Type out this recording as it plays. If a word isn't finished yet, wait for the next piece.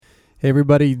Hey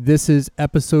everybody, this is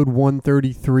episode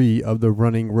 133 of the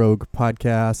Running Rogue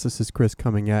podcast. This is Chris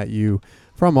coming at you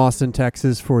from Austin,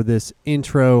 Texas for this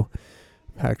intro.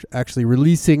 Actually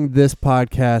releasing this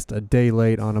podcast a day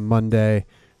late on a Monday.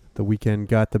 The weekend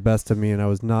got the best of me and I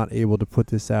was not able to put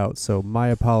this out, so my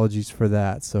apologies for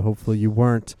that. So hopefully you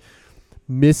weren't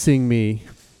missing me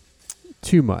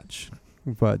too much,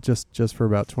 but just for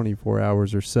about 24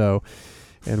 hours or so,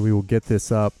 and we will get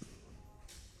this up.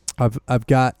 I've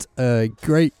got a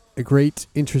great,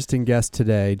 interesting guest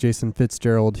today, Jason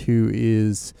Fitzgerald, who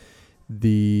is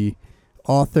the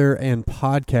author and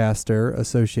podcaster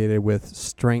associated with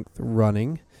Strength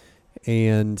Running,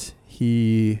 and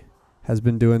he has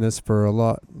been doing this for a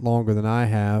lot longer than I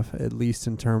have, at least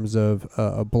in terms of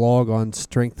a blog on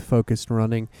strength-focused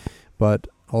running, but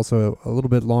also a little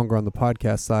bit longer on the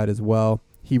podcast side as well.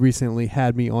 He recently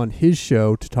had me on his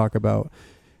show to talk about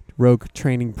Rogue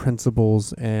training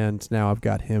principles, and now I've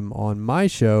got him on my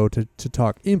show to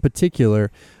talk in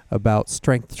particular about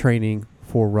strength training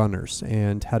for runners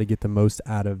and how to get the most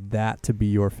out of that to be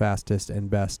your fastest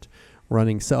and best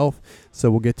running self.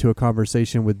 So we'll get to a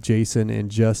conversation with Jason in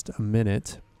just a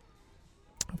minute.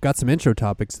 I've got some intro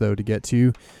topics though to get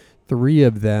to, 3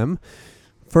 of them.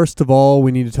 First of all,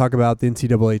 we need to talk about the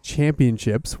NCAA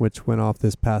championships, which went off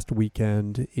this past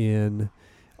weekend in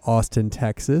Austin,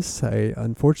 Texas. I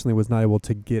unfortunately was not able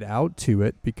to get out to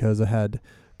it because I had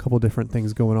a couple different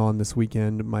things going on this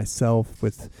weekend myself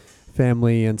with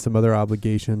family and some other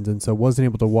obligations, and so wasn't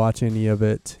able to watch any of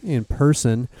it in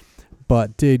person,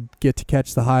 but did get to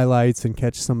catch the highlights and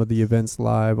catch some of the events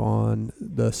live on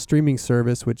the streaming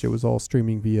service, which it was all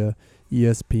streaming via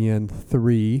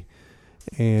ESPN3,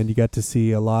 and you got to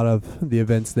see a lot of the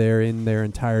events there in their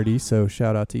entirety, so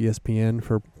shout out to ESPN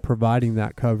for providing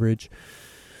that coverage.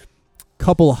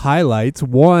 Couple of highlights.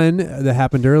 One that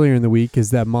happened earlier in the week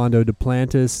is that Mondo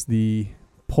Duplantis, the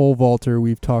pole vaulter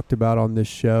we've talked about on this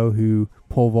show, who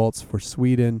pole vaults for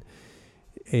Sweden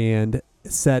and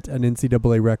set an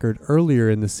NCAA record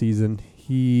earlier in the season,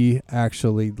 he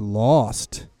actually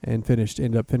lost and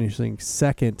ended up finishing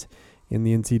second in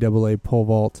the NCAA pole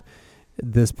vault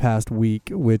this past week,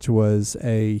 which was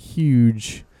a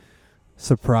huge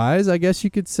surprise, I guess you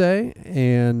could say.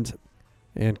 And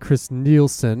Chris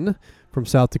Nielsen from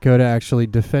South Dakota actually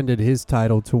defended his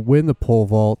title to win the pole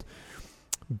vault,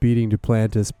 beating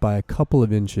Duplantis by a couple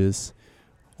of inches.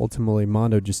 Ultimately,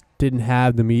 Mondo just didn't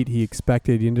have the meet he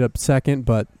expected. He ended up second,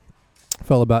 but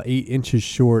fell about 8 inches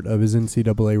short of his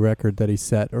NCAA record that he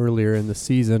set earlier in the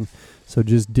season. So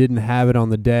just didn't have it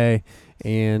on the day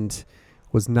and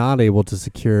was not able to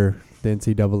secure the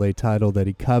NCAA title that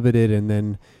he coveted, and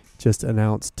then just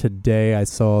announced today I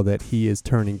saw that he is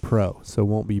turning pro, so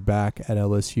won't be back at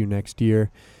LSU next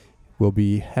year. Will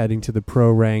be heading to the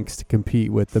pro ranks to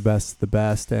compete with the best of the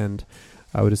best, and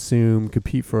I would assume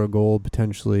compete for a gold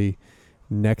potentially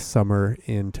next summer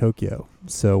in Tokyo.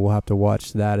 So we'll have to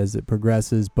watch that as it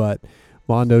progresses, but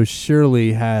Mondo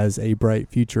surely has a bright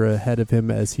future ahead of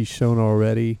him, as he's shown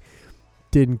already.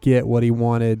 Didn't get what he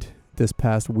wanted this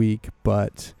past week,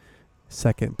 but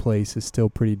second place is still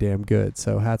pretty damn good.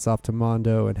 So hats off to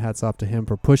Mondo, and hats off to him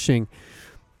for pushing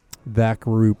that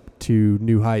group to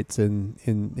new heights in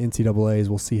NCAAs.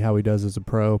 We'll see how he does as a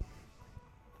pro.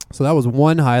 So that was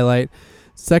one highlight.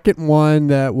 Second one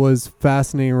that was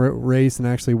fascinating race, and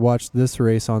actually watched this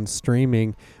race on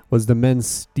streaming, was the men's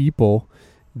steeple.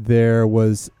 There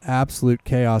was absolute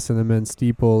chaos in the men's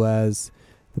steeple as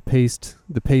the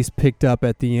pace picked up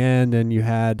at the end, and you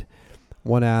had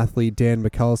one athlete, Dan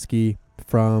Mikulski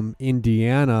from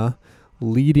Indiana,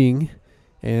 leading,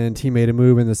 and he made a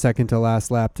move in the second to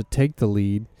last lap to take the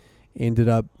lead. Ended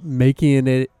up making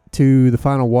it to the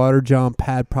final water jump,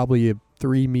 had probably a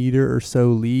 3-meter or so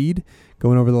lead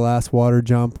going over the last water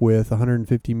jump with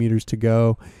 150 meters to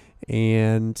go,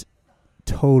 and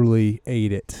totally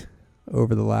ate it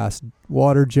over the last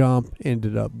water jump.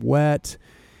 Ended up wet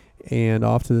and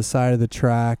off to the side of the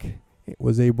track.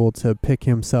 Was able to pick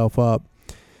himself up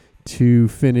to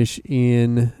finish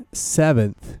in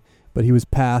 7th, but he was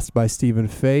passed by Stephen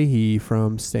Fahey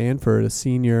from Stanford, a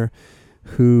senior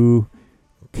who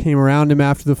came around him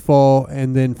after the fall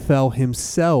and then fell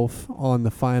himself on the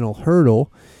final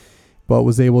hurdle, but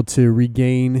was able to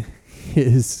regain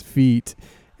his feet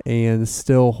and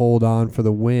still hold on for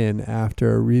the win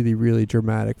after a really, really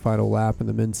dramatic final lap in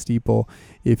the men's steeple.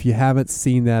 If you haven't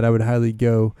seen that, I would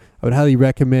highly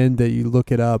recommend that you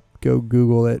look it up, go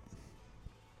Google it,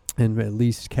 and at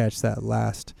least catch that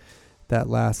last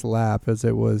lap, as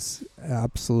it was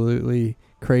absolutely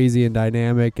crazy and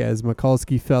dynamic as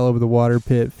Mikulski fell over the water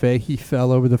pit. Fahey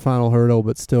fell over the final hurdle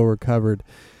but still recovered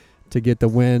to get the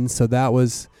win. So that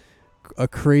was a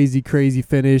crazy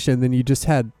finish, and then you just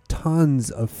had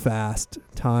tons of fast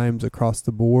times across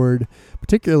the board,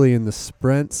 particularly in the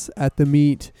sprints at the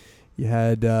meet. You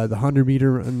had the 100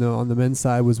 meter on the men's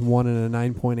side was won in a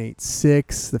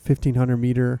 9.86. The 1500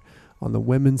 meter on the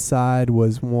women's side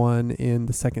was won in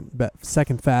the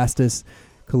second fastest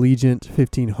collegiate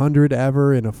 1500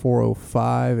 ever in a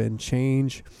 4:05 and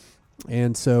change.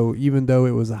 And so even though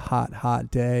it was a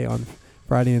hot day on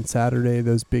Friday and Saturday,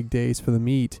 those big days for the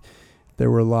meet, there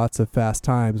were lots of fast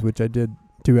times, which I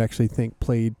do actually think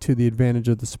played to the advantage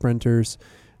of the sprinters.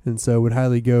 And so would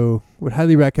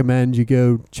highly recommend you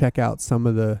go check out some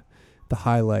of the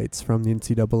highlights from the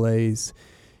NCAAs.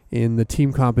 In the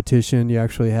team competition, you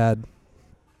actually had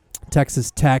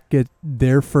Texas Tech get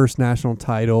their first national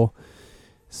title.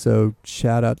 So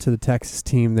shout out to the Texas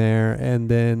team there. And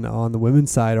then on the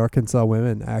women's side, Arkansas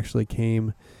women actually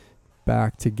came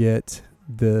back to get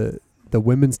the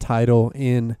women's title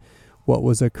in what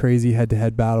was a crazy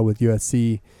head-to-head battle with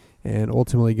USC, and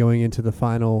ultimately going into the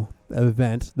final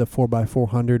event, the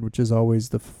 4x400, which is always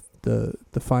the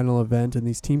final event in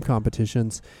these team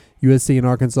competitions. USC and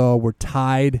Arkansas were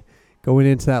tied going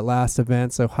into that last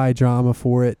event, so high drama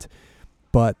for it.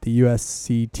 But the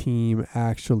USC team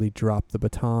actually dropped the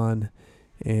baton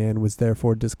and was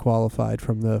therefore disqualified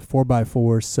from the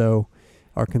 4x4. So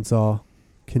Arkansas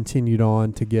continued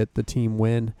on to get the team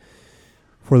win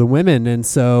for the women. And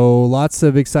so lots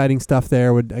of exciting stuff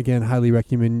there. Would again highly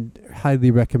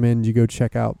recommend you go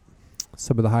check out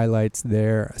some of the highlights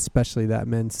there, especially that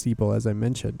men's steeple, as I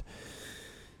mentioned.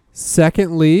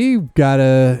 Secondly,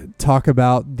 gotta talk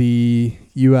about the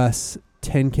U.S.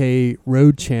 10K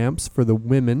road champs for the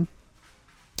women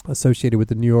associated with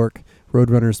the New York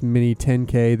Roadrunners Mini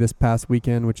 10K this past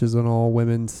weekend, which is an all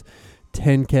women's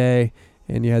 10K.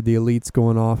 And you had the elites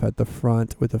going off at the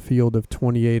front with a field of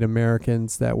 28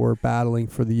 Americans that were battling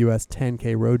for the U.S.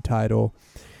 10K road title.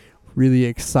 Really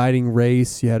exciting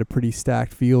race. You had a pretty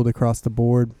stacked field across the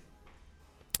board.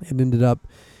 It ended up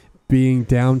being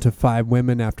down to 5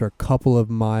 women after a couple of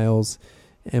miles.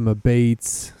 Emma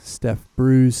Bates, Steph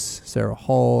Bruce, Sarah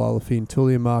Hall, Alafine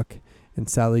Tuliamuk, and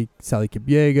Sally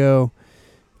Kipyego.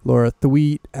 Laura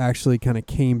Thweet actually kind of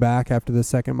came back after the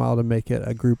second mile to make it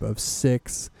a group of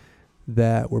 6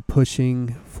 that were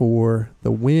pushing for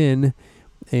the win.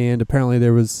 And apparently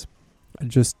I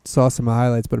just saw some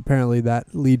highlights, but apparently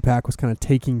that lead pack was kind of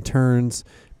taking turns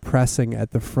pressing at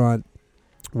the front,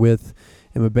 with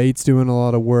Emma Bates doing a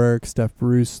lot of work, Steph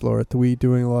Bruce, Laura Thweet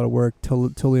doing a lot of work,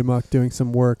 Tuliamuk doing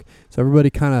some work. So everybody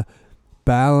kind of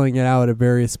battling it out at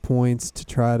various points to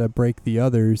try to break the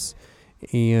others.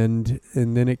 And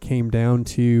then it came down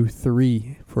to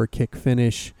 3 for a kick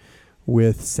finish,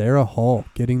 with Sarah Hall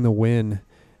getting the win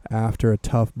after a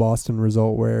tough Boston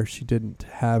result where she didn't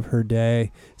have her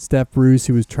day. Steph Bruce,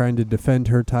 who was trying to defend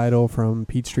her title from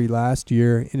Peachtree last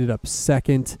year, ended up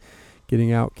second,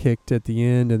 getting out-kicked at the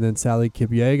end. And then Sally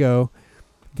Kipyego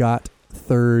got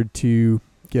third to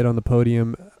get on the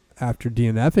podium after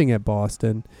DNFing at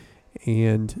Boston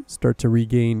and start to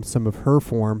regain some of her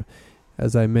form.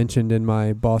 As I mentioned in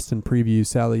my Boston preview,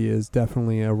 Sally is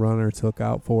definitely a runner to look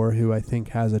out for, who I think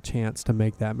has a chance to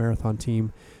make that marathon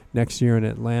team next year in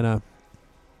Atlanta.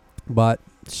 But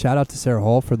shout out to Sarah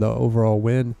Hall for the overall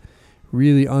win.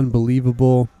 Really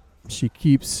unbelievable. She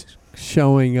keeps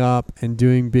showing up and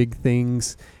doing big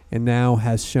things, and now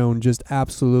has shown just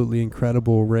absolutely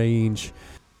incredible range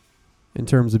in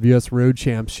terms of U.S. road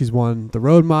champs. She's won the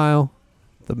road mile,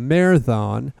 the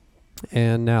marathon,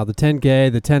 and now the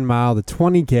 10K, the 10 mile, the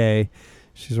 20K.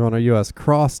 She's won a U.S.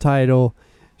 cross title.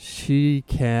 She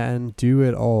can do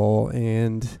it all,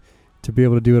 and to be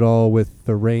able to do it all with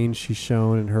the range she's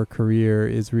shown in her career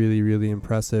is really, really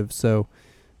impressive. So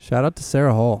shout out to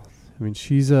Sarah Hall. I mean,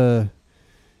 she's a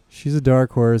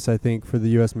dark horse, I think, for the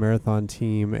U.S. marathon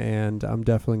team, and I'm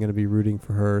definitely going to be rooting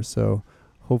for her. So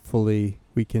hopefully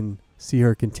we can see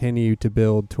her continue to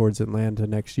build towards Atlanta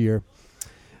next year.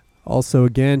 Also,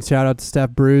 again, shout out to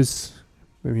Steph Bruce.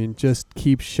 I mean, just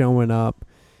keeps showing up.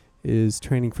 Is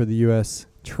training for the U.S.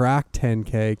 track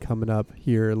 10K coming up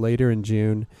here later in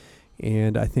June.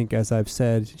 And I think, as I've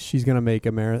said, she's going to make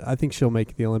a marathon. I think she'll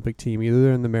make the Olympic team,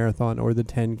 either in the marathon or the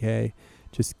 10K.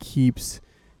 Just keeps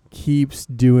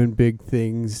doing big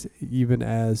things, even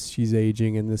as she's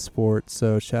aging in this sport.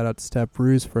 So shout out to Steph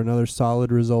Bruce for another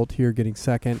solid result here, getting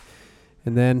second.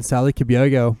 And then Sally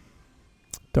Kipyego,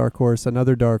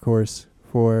 another dark horse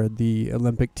for the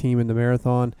Olympic team in the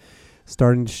marathon,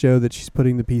 starting to show that she's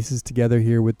putting the pieces together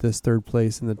here with this third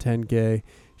place in the 10K.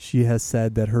 She has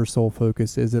said that her sole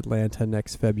focus is Atlanta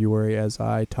next February, as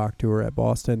I talked to her at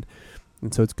Boston.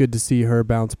 And so it's good to see her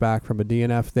bounce back from a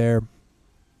DNF there.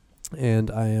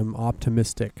 And I am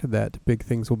optimistic that big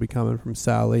things will be coming from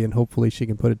Sally, and hopefully she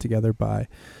can put it together by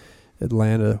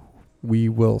Atlanta. We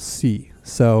will see.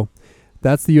 So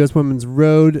that's the U.S. Women's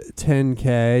Road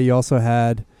 10K. You also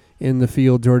had in the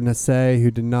field Jordan Hasay,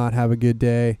 who did not have a good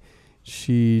day.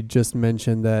 She just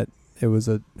mentioned that it was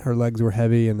her legs were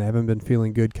heavy and they haven't been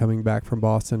feeling good coming back from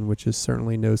Boston, which is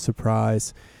certainly no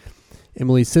surprise.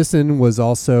 Emily Sisson was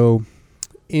also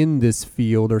in this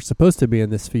field, or supposed to be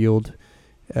in this field,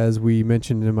 as we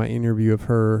mentioned in my interview of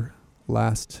her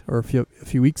a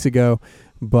few weeks ago,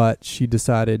 but she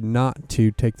decided not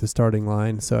to take the starting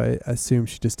line. So I assume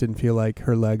she just didn't feel like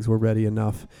her legs were ready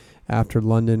enough after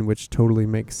London, which totally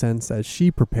makes sense as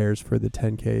she prepares for the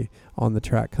 10K on the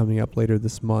track coming up later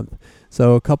this month.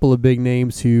 So a couple of big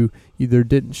names who either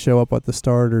didn't show up at the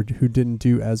start or who didn't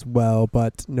do as well,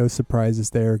 but no surprises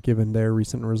there given their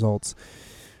recent results.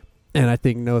 And I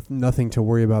think nothing to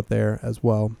worry about there as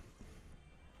well.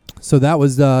 So that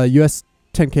was the U.S.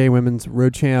 10K Women's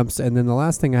Road Champs. And then the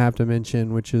last thing I have to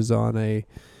mention, which is on a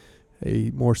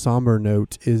more somber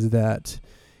note, is that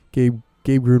Gabe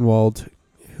Grunwald,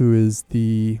 who is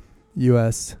the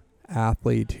U.S.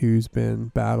 athlete who's been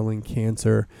battling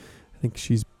cancer. I think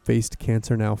she's faced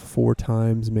cancer now 4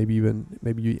 times, maybe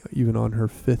even on her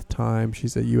 5th time.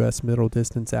 She's a U.S. middle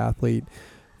distance athlete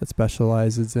that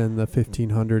specializes in the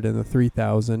 1500 and the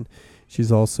 3000.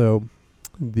 She's also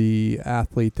the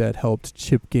athlete that helped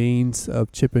Chip Gaines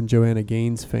of Chip and Joanna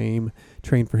Gaines fame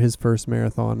train for his first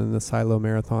marathon in the Silo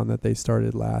Marathon that they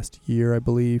started last year, I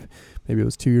believe. Maybe it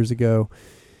was 2 years ago.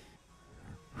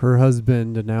 Her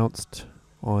husband announced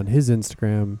on his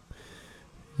Instagram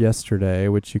yesterday,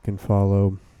 which you can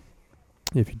follow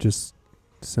if you just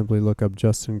simply look up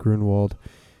Justin Grunwald,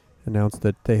 announced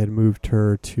that they had moved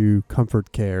her to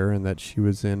Comfort Care and that she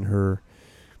was in her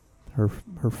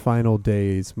final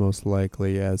days, most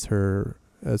likely, as her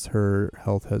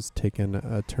health has taken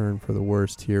a turn for the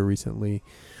worst here recently.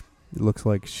 It looks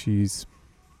like she's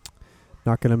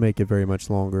not going to make it very much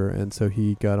longer, and so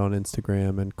he got on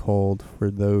Instagram and called for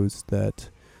those that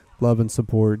love and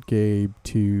support Gabe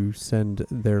to send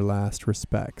their last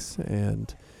respects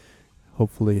and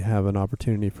hopefully have an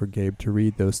opportunity for Gabe to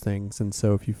read those things. And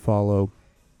so if you follow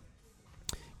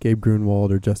Gabe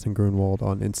Grunwald or Justin Grunwald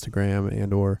on Instagram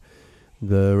and or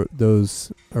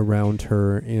those around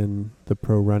her in the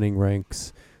pro running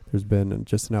ranks, there's been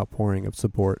just an outpouring of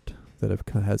support that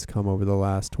has come over the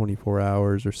last 24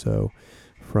 hours or so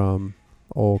from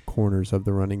all corners of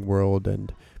the running world,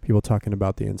 and people talking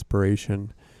about the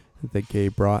inspiration that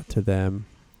Gabe brought to them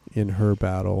in her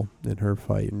battle, in her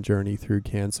fight and journey through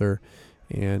cancer.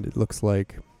 And it looks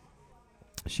like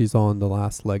she's on the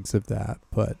last legs of that,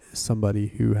 but somebody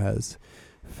who has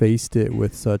faced it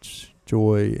with such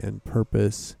joy and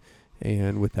purpose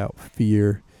and without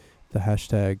fear. The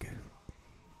hashtag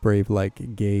Brave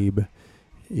Like Gabe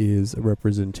is a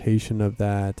representation of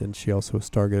that, and she also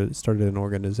started an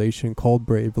organization called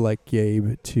Brave Like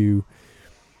Gabe to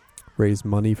raise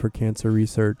money for cancer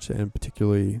research, and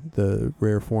particularly the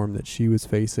rare form that she was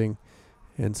facing.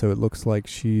 And so it looks like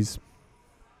she's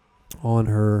on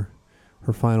her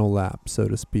final lap, so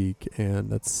to speak, and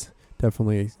that's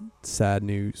definitely sad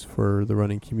news for the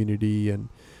running community and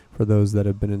for those that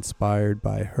have been inspired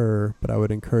by her. But I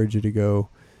would encourage you to go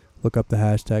look up the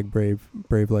hashtag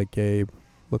Brave Like Gabe,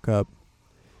 look up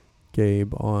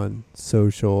Gabe on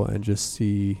social, and just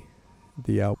see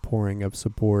the outpouring of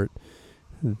support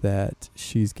that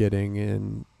she's getting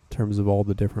in terms of all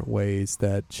the different ways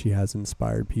that she has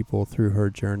inspired people through her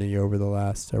journey over the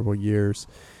last several years.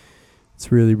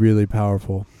 It's really, really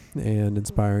powerful and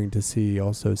inspiring to see.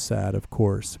 Also sad, of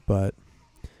course, but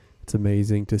it's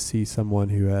amazing to see someone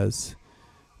who has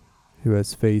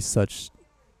faced such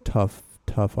tough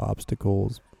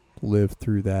obstacles live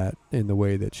through that in the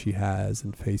way that she has,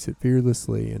 and face it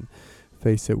fearlessly and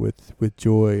face it with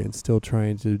joy, and still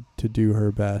trying to do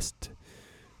her best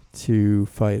to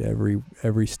fight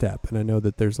every step. And I know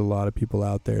that there's a lot of people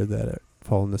out there that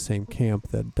fall in the same camp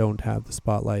that don't have the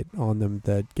spotlight on them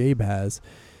that Gabe has,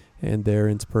 and their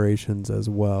inspirations as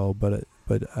well. But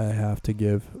I have to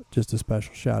give just a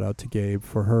special shout out to Gabe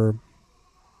for her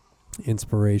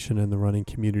inspiration in the running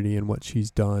community and what she's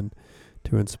done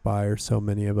to inspire so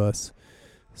many of us.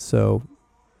 So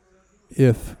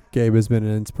if Gabe has been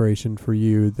an inspiration for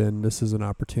you, then this is an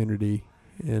opportunity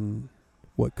in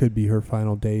what could be her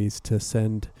final days to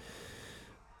send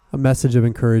a message of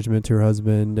encouragement to her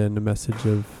husband and a message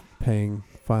of paying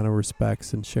final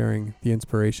respects and sharing the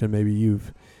inspiration maybe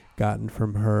you've gotten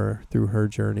from her through her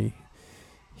journey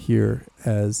here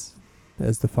as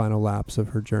the final laps of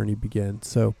her journey begin.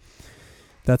 So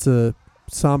that's a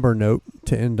somber note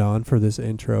to end on for this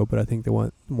intro, but I think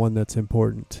the one that's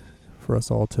important for us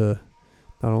all to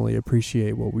not only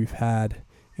appreciate what we've had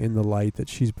in the light that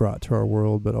she's brought to our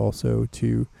world, but also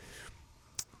to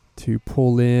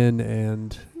pull in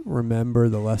and remember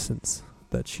the lessons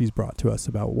that she's brought to us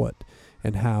about what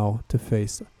and how to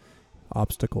face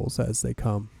obstacles as they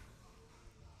come.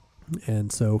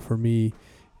 And so for me,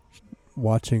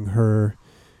 watching her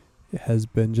has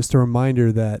been just a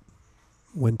reminder that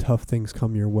when tough things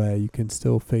come your way, you can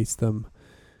still face them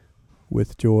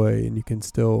with joy, and you can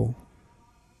still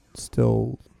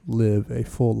live a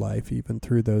full life even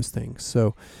through those things.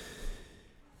 So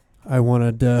I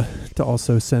wanted to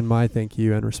also send my thank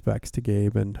you and respects to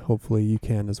Gabe, and hopefully you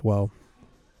can as well.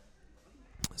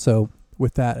 So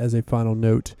with that as a final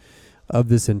note of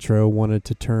this intro, wanted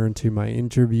to turn to my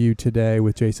interview today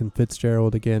with Jason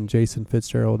Fitzgerald. Again, Jason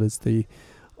Fitzgerald is the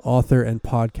author and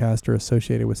podcaster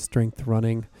associated with Strength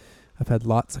Running. I've had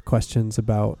lots of questions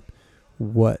about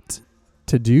what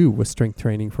to do with strength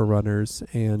training for runners,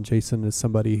 and Jason is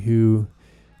somebody who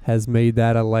has made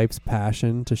that a life's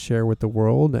passion to share with the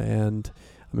world, and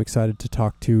I'm excited to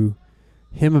talk to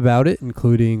him about it,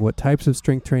 including what types of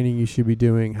strength training you should be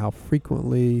doing, how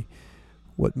frequently,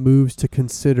 what moves to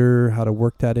consider, how to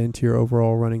work that into your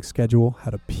overall running schedule,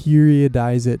 how to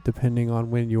periodize it depending on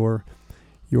when your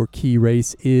key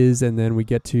race is, and then we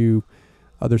get to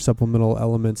other supplemental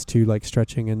elements too, like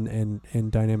stretching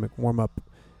and dynamic warm-up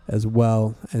as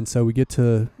well. And so we get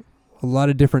to a lot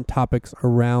of different topics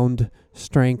around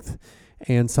strength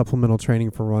and supplemental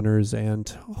training for runners, and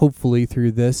hopefully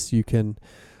through this you can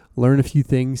learn a few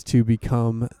things to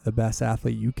become the best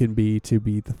athlete you can be, to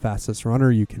be the fastest runner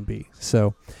you can be.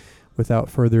 So without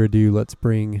further ado, let's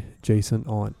bring Jason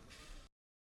on.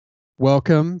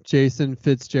 Welcome, Jason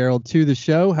Fitzgerald, to the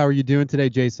show. How are you doing today,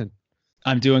 Jason?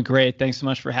 I'm doing great. Thanks so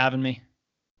much for having me.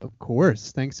 Of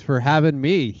course. Thanks for having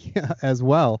me as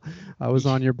well. I was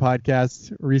on your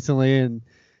podcast recently, and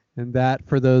that,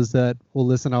 for those that will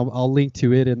listen, I'll link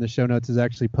to it in the show notes, is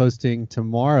actually posting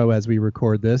tomorrow as we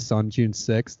record this on June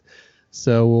 6th.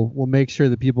 So we'll make sure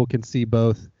that people can see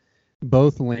both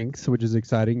links, which is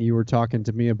exciting. You were talking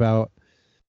to me about,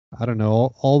 I don't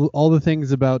know, all the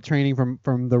things about training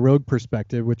from the Rogue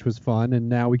perspective, which was fun. And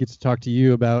now we get to talk to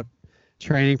you about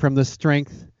training from the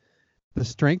strength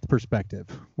perspective,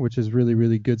 which is really,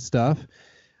 really good stuff.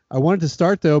 I wanted to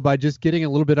start, though, by just getting a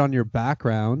little bit on your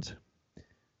background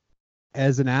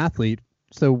as an athlete.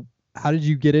 So how did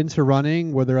you get into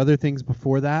running? Were there other things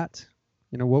before that?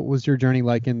 What was your journey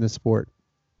like in this sport?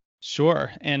 Sure.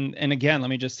 And again, let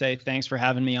me just say thanks for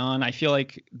having me on. I feel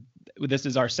like this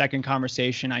is our second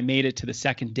conversation. I made it to the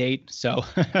second date, so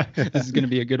this is going to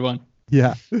be a good one.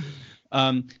 Yeah.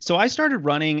 So I started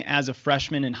running as a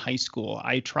freshman in high school.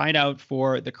 I tried out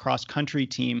for the cross country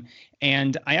team,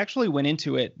 and I actually went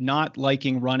into it not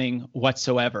liking running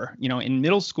whatsoever. In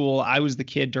middle school, I was the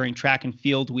kid during track and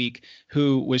field week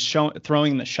who was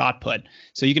throwing the shot put.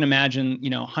 So you can imagine,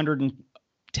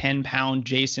 110-pound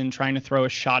Jason trying to throw a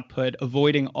shot put,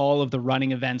 avoiding all of the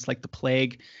running events like the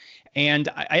plague. And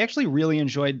I actually really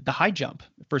enjoyed the high jump.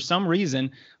 For some reason,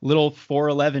 little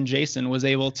 4'11" Jason was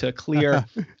able to clear,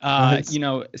 nice.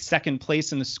 Second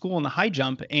place in the school in the high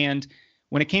jump. And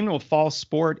when it came to a fall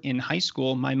sport in high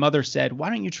school, my mother said, "Why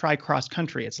don't you try cross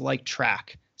country? It's like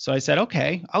track." So I said,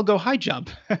 "Okay, I'll go high jump."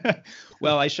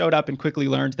 Well, I showed up and quickly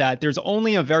learned that there's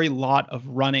only a very lot of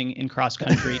running in cross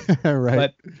country. Right.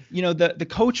 But, the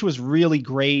coach was really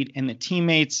great, and the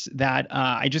teammates that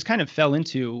I just kind of fell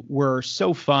into were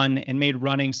so fun and made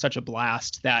running such a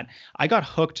blast that I got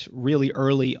hooked really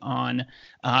early on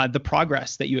the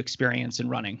progress that you experience in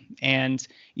running. And,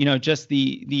 just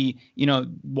the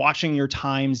watching your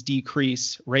times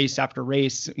decrease race after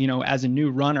race, as a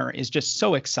new runner is just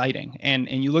so exciting. And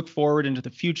you look forward into the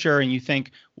future and you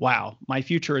think, wow, my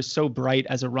future is so bright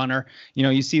as a runner.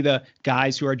 You see the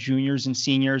guys who are juniors and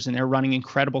seniors and they're running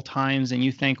incredible times, and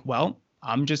you think, well,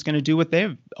 I'm just going to do what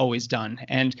they've always done.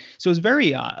 And so it was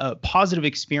very a positive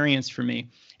experience for me.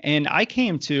 And I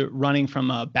came to running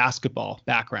from a basketball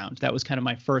background. That was kind of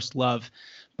my first love.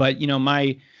 But,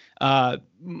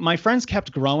 my friends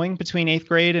kept growing between 8th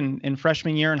grade and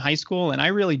freshman year in high school, and I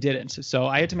really didn't. So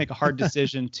I had to make a hard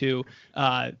decision to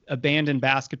abandon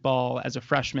basketball as a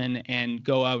freshman and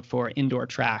go out for indoor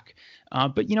track.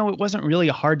 But, it wasn't really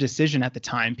a hard decision at the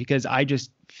time because I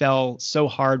just fell so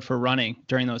hard for running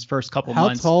during those first couple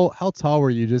months. How tall were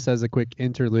you, just as a quick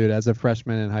interlude, as a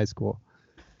freshman in high school?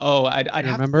 Oh, I'd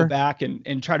have to go back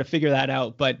and try to figure that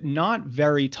out, but not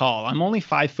very tall. I'm only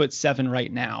 5'7"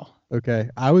 right now. Okay.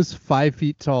 I was 5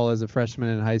 feet tall as a freshman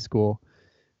in high school,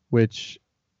 which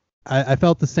I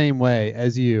felt the same way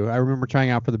as you. I remember trying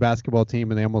out for the basketball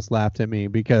team and they almost laughed at me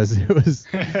because it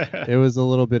was a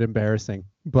little bit embarrassing.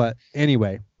 But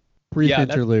anyway, brief Yeah,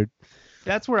 interlude.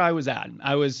 that's where I was at.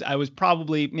 I was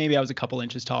probably, maybe I was a couple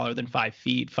inches taller than 5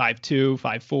 feet, 5'2",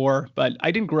 5'4", but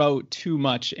I didn't grow too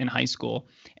much in high school.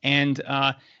 And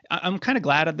I'm kind of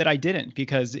glad that I didn't,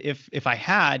 because if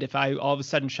I all of a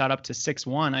sudden shot up to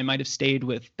 6'1", I might have stayed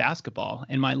with basketball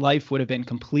and my life would have been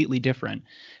completely different.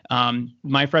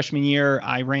 My freshman year,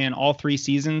 I ran all 3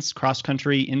 seasons: cross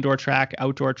country, indoor track,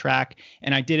 outdoor track,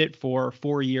 and I did it for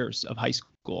 4 years of high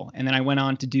school. And then I went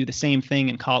on to do the same thing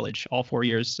in college, all 4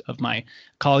 years of my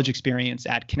college experience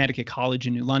at Connecticut College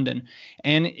in New London.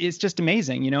 And it's just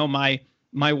amazing.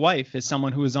 My wife is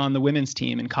someone who was on the women's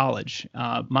team in college.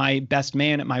 My best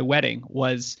man at my wedding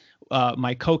was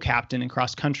my co-captain in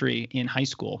cross country in high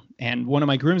school. And one of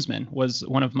my groomsmen was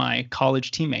one of my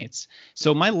college teammates.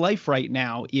 So my life right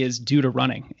now is due to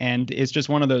running. And it's just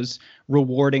one of those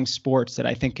rewarding sports that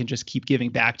I think can just keep giving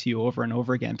back to you over and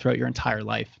over again throughout your entire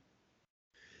life.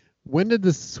 When did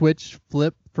the switch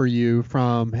flip for you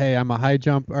from, hey, I'm a high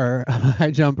jumper,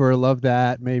 love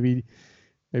that, maybe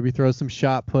throw some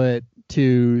shot put,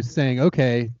 to saying,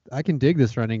 okay, I can dig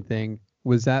this running thing?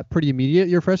 Was that pretty immediate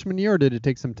your freshman year, or did it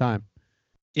take some time?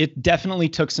 It definitely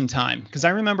took some time, because I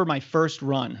remember my first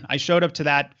run. I showed up to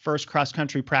that first cross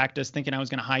country practice thinking I was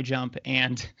going to high jump.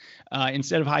 And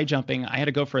instead of high jumping, I had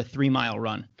to go for a 3-mile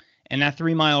run. And that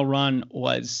 3-mile run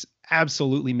was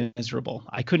absolutely miserable.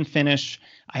 I couldn't finish.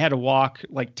 I had to walk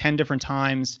like 10 different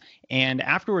times. And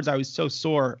afterwards, I was so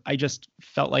sore, I just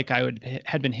felt like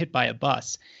had been hit by a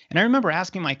bus. And I remember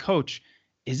asking my coach,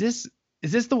 is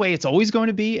this the way it's always going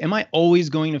to be? Am I always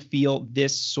going to feel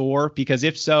this sore? Because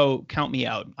if so, count me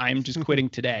out. I'm just quitting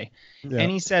today. Yeah. And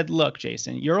he said, look,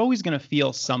 Jason, you're always going to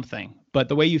feel something, but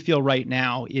the way you feel right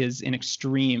now is an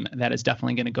extreme that is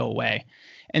definitely going to go away.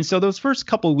 And so those first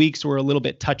couple of weeks were a little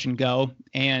bit touch and go.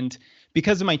 And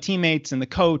because of my teammates and the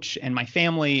coach and my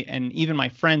family and even my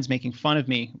friends making fun of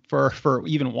me for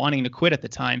even wanting to quit at the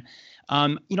time,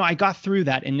 I got through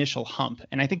that initial hump.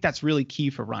 And I think that's really key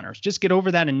for runners. Just get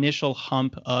over that initial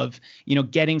hump of,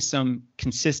 getting some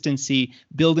consistency,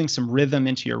 building some rhythm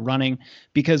into your running.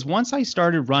 Because once I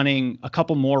started running a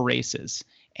couple more races,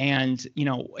 and,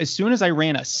 as soon as I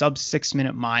ran a sub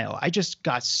 6-minute mile, I just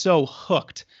got so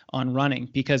hooked on running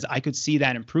because I could see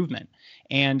that improvement.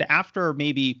 And after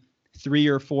maybe 3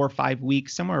 or 4 or 5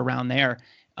 weeks, somewhere around there,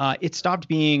 it stopped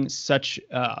being such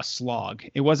a slog.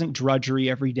 It wasn't drudgery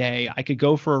every day. I could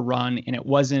go for a run and it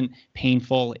wasn't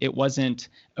painful. It wasn't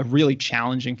really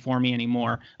challenging for me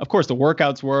anymore. Of course, the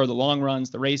workouts were, the long runs,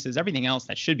 the races, everything else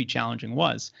that should be challenging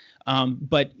was.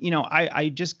 But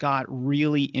I just got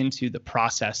really into the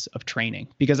process of training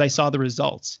because I saw the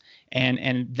results.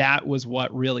 And that was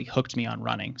what really hooked me on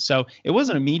running. So it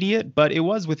wasn't immediate, but it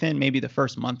was within maybe the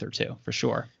first month or two, for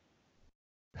sure.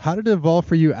 How did it evolve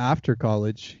for you after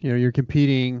college? You're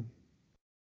competing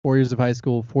 4 years of high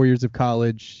school, 4 years of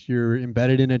college, you're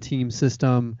embedded in a team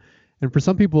system. And for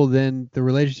some people, then the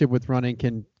relationship with running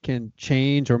can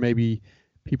change, or maybe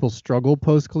people struggle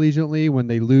post-collegiately when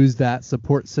they lose that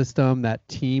support system, that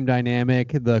team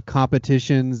dynamic, the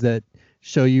competitions that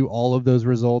show you all of those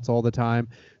results all the time.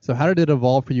 So how did it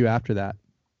evolve for you after that?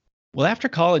 Well, after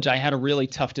college, I had a really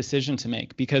tough decision to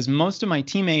make because most of my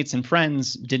teammates and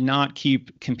friends did not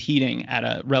keep competing at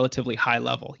a relatively high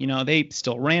level. They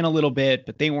still ran a little bit,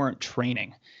 but they weren't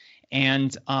training.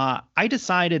 And I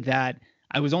decided that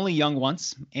I was only young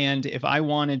once. And if I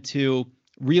wanted to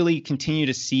really continue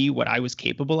to see what I was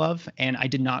capable of, and I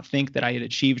did not think that I had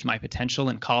achieved my potential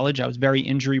in college. I was very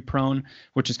injury prone,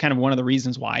 which is kind of one of the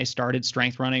reasons why I started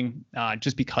strength running,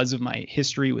 just because of my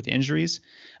history with injuries.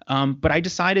 But I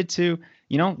decided to,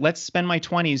 let's spend my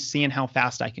 20s seeing how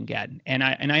fast I can get. And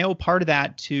I owe part of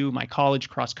that to my college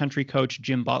cross country coach,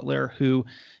 Jim Butler, who,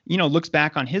 looks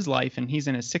back on his life, and he's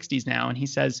in his 60s now, and he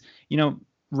says,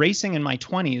 racing in my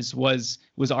 20s was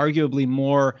arguably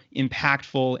more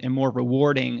impactful and more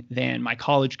rewarding than my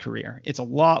college career. It's a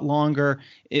lot longer.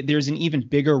 There's an even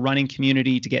bigger running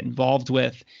community to get involved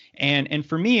with. And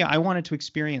for me, I wanted to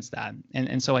experience that.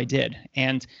 And so I did.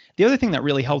 And the other thing that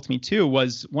really helped me too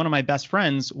was one of my best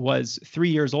friends was 3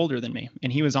 years older than me.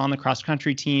 And he was on the cross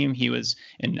country team. He was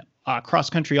an cross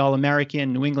country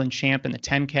All-American, New England champ in the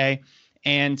 10K.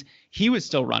 And he was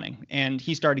still running, and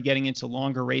he started getting into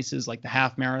longer races like the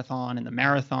half marathon and the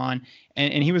marathon,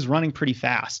 and he was running pretty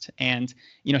fast. And,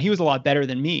 he was a lot better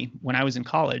than me when I was in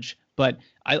college, But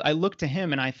I looked to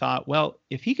him and I thought, well,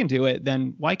 if he can do it,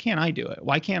 then why can't I do it?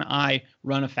 Why can't I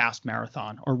run a fast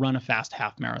marathon or run a fast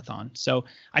half marathon? So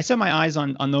I set my eyes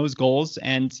on those goals.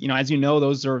 And, as you know,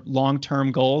 those are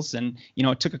long-term goals. And,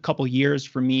 it took a couple years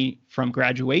for me from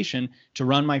graduation to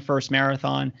run my first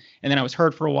marathon. And then I was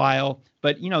hurt for a while.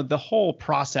 But, the whole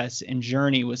process and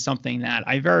journey was something that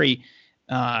I very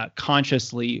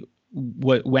consciously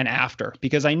went after,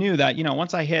 because I knew that,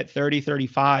 once I hit 30,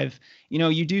 35,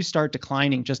 you do start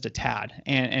declining just a tad.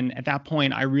 And at that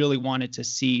point, I really wanted to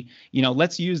see,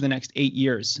 let's use the next 8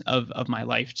 years of my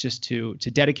life just to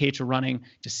dedicate to running,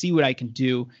 to see what I can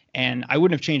do. And I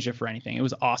wouldn't have changed it for anything. It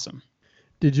was awesome.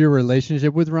 Did your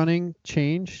relationship with running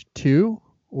change too,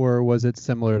 or was it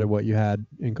similar to what you had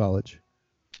in college?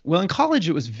 Well, in college,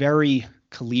 it was very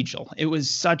collegial. It was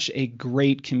such a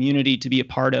great community to be a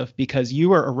part of, because you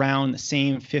were around the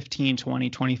same 15, 20,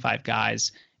 25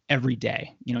 guys every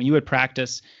day. You would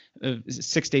practice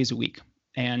 6 days a week.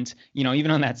 And, even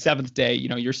on that seventh day,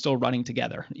 you're still running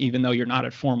together, even though you're not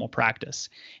at formal practice.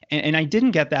 And I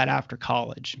didn't get that after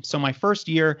college. So my first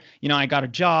year, I got a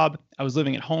job. I was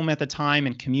living at home at the time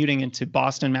and commuting into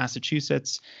Boston,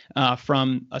 Massachusetts,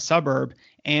 from a suburb.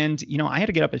 And, I had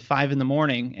to get up at 5 a.m.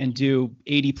 and do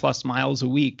 80 plus miles a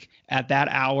week at that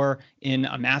hour in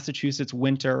a Massachusetts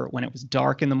winter when it was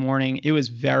dark in the morning. It was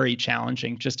very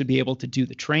challenging just to be able to do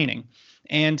the training.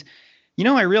 And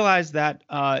I realized that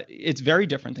it's very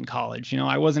different than college.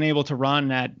 I wasn't able to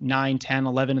run at 9, 10,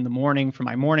 11 in the morning for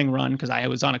my morning run because I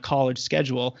was on a college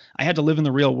schedule. I had to live in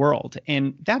the real world.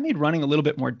 And that made running a little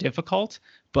bit more difficult.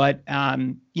 But,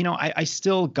 I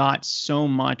still got so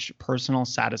much personal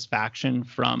satisfaction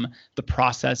from the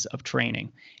process of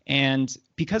training. And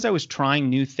because I was trying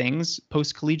new things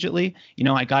post-collegiately,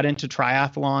 I got into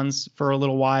triathlons for a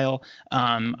little while.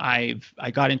 I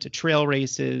got into trail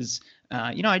races.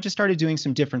 I just started doing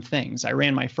some different things. I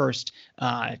ran my first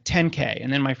 10K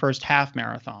and then my first half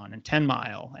marathon and 10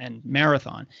 mile and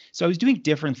marathon. So I was doing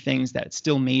different things that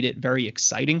still made it very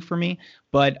exciting for me.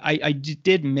 But I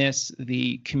did miss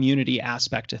the community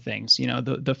aspect of things.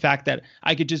 The fact that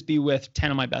I could just be with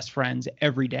 10 of my best friends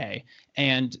every day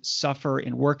and suffer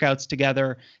in workouts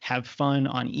together, have fun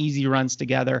on easy runs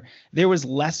together. There was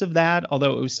less of that,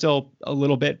 although it was still a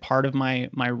little bit part of my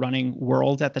running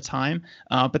world at the time.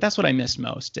 But that's what I missed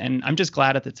most. And I'm just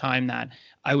glad at the time that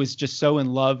I was just so in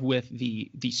love with the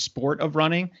sport of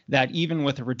running that even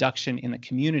with a reduction in the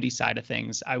community side of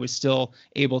things, I was still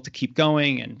able to keep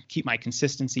going and keep my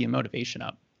consistency and motivation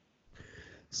up.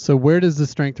 So where does the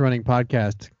Strength Running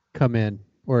podcast come in,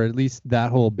 or at least that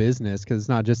whole business? Because it's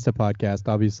not just a podcast.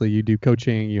 Obviously, you do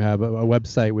coaching. You have a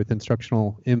website with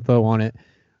instructional info on it.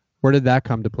 Where did that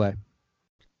come to play?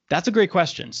 That's a great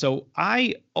question. So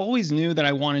I always knew that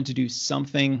I wanted to do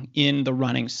something in the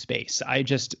running space. I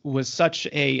just was such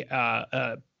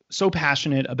so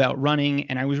passionate about running,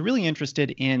 and I was really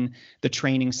interested in the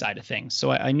training side of things.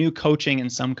 So I knew coaching in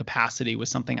some capacity was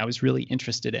something I was really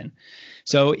interested in.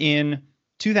 So in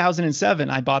 2007,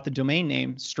 I bought the domain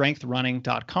name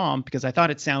strengthrunning.com because I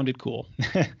thought it sounded cool.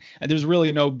 There's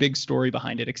really no big story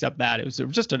behind it except that it was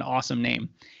just an awesome name.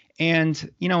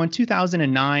 And, in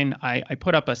 2009, I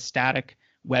put up a static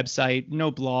website, no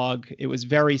blog. It was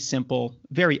very simple,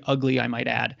 very ugly, I might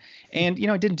add. And,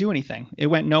 it didn't do anything. It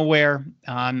went nowhere.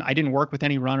 I didn't work with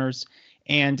any runners.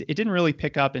 And it didn't really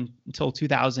pick up until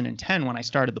 2010 when I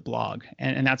started the blog.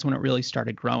 And that's when it really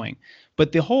started growing.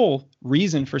 But the whole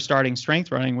reason for starting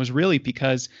Strength Running was really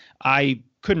because I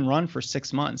couldn't run for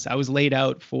 6 months. I was laid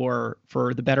out for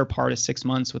the better part of 6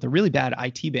 months with a really bad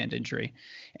IT band injury.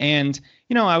 And,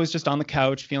 I was just on the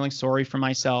couch feeling sorry for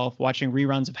myself, watching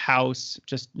reruns of House,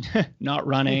 just not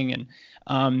running.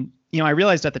 And, I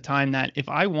realized at the time that if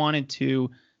I wanted to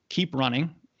keep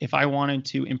running, if I wanted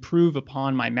to improve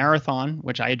upon my marathon,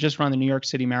 which I had just run the New York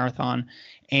City Marathon,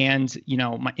 and,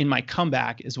 in my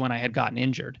comeback is when I had gotten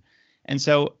injured. And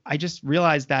so I just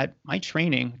realized that my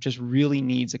training just really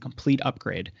needs a complete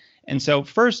upgrade. And so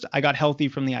first I got healthy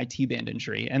from the IT band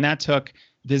injury, and that took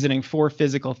visiting 4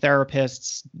 physical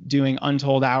therapists, doing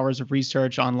untold hours of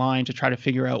research online to try to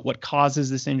figure out what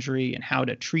causes this injury and how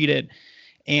to treat it.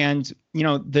 And,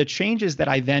 the changes that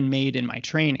I then made in my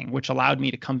training, which allowed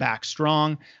me to come back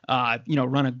strong,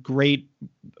 run a great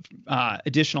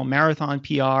additional marathon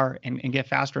PR and get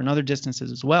faster in other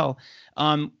distances as well.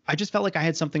 I just felt like I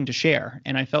had something to share.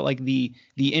 And I felt like the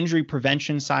injury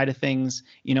prevention side of things,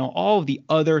 all of the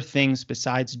other things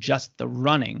besides just the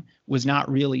running was not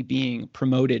really being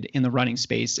promoted in the running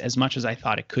space as much as I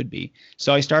thought it could be.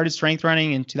 So I started Strength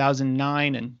Running in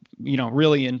 2009 and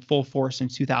really in full force in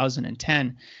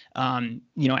 2010,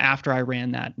 after I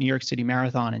ran that New York City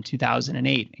Marathon in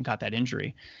 2008 and got that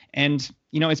injury. And,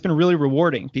 it's been really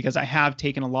rewarding because I have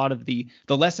taken a lot of the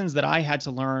lessons that I had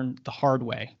to learn the hard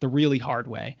way, the really hard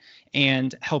way,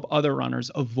 and help other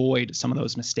runners avoid some of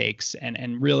those mistakes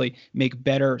and really make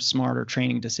better, smarter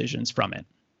training decisions from it.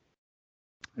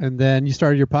 And then you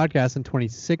started your podcast in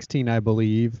 2016, I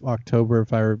believe, October,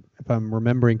 if I'm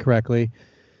remembering correctly,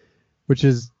 which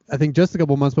is, I think, just a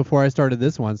couple months before I started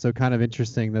this one. So kind of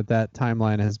interesting that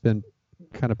timeline has been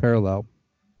kind of parallel.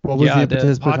 What was the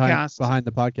impetus behind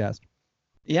the podcast?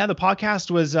 Yeah, the podcast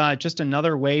was just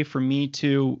another way for me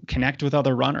to connect with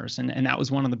other runners. And that was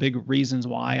one of the big reasons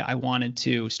why I wanted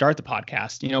to start the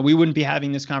podcast. We wouldn't be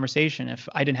having this conversation if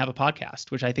I didn't have a podcast,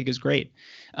 which I think is great.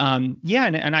 And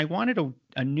I wanted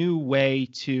a new way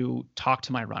to talk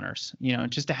to my runners,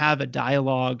 just to have a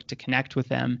dialogue, to connect with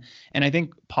them. And I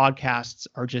think podcasts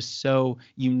are just so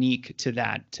unique to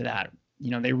that.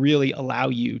 They really allow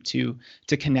you to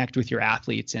connect with your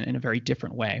athletes in a very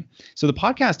different way. So the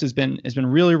podcast has been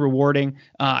really rewarding.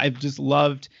 I've just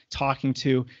loved talking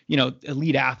to,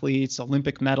 elite athletes,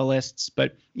 Olympic medalists.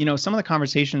 But, some of the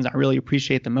conversations I really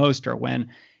appreciate the most are when,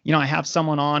 I have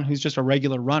someone on who's just a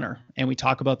regular runner and we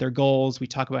talk about their goals. We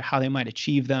talk about how they might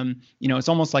achieve them. It's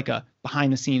almost like a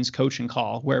behind the scenes coaching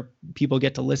call where people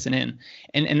get to listen in.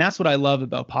 And that's what I love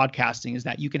about podcasting is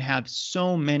that you can have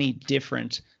so many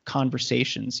different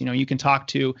conversations. You can talk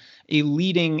to a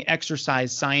leading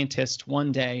exercise scientist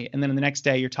one day, and then the next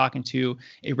day you're talking to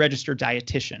a registered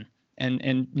dietitian.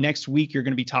 And next week, you're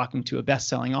going to be talking to a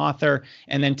best-selling author.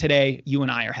 And then today, you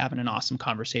and I are having an awesome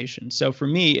conversation. So for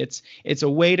me, it's a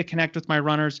way to connect with my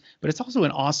runners, but it's also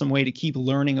an awesome way to keep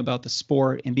learning about the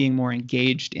sport and being more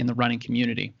engaged in the running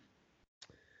community.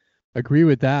 Agree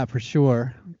with that for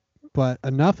sure. But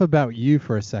enough about you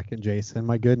for a second, Jason.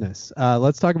 My goodness.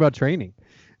 Let's talk about training.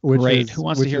 Great. Who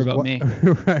wants to hear about me?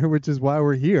 Right, which is why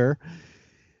we're here.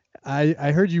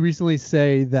 I heard you recently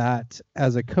say that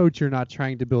as a coach, you're not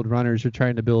trying to build runners, you're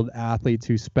trying to build athletes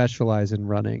who specialize in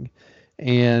running.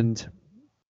 And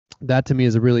that to me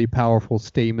is a really powerful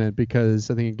statement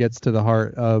because I think it gets to the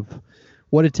heart of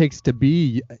what it takes to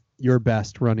be your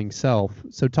best running self.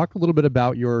 So talk a little bit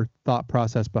about your thought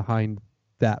process behind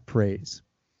that phrase.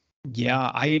 Yeah,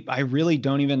 I really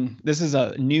don't even, this is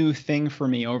a new thing for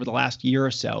me over the last year or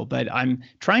so, but I'm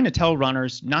trying to tell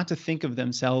runners not to think of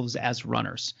themselves as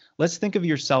runners. Let's think of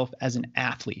yourself as an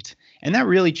athlete. And that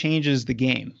really changes the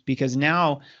game because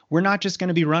now we're not just going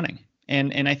to be running.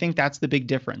 And I think that's the big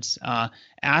difference.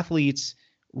 Athletes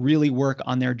really work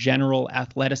on their general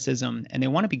athleticism and they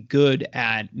want to be good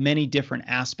at many different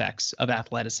aspects of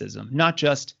athleticism, not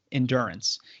just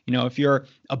endurance. If you're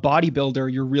a bodybuilder,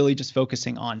 you're really just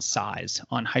focusing on size,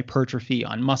 on hypertrophy,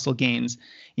 on muscle gains.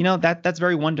 That's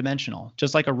very one-dimensional,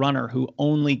 just like a runner who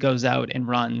only goes out and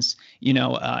runs,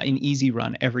 an easy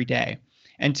run every day.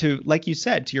 And to, like you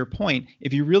said, to your point,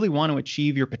 if you really want to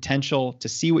achieve your potential, to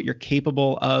see what you're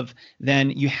capable of,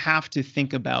 then you have to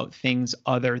think about things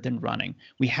other than running.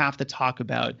 We have to talk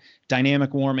about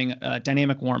dynamic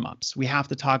warm-ups. We have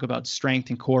to talk about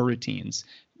strength and core routines.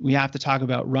 We have to talk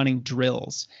about running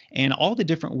drills and all the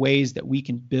different ways that we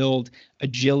can build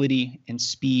agility and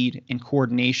speed and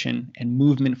coordination and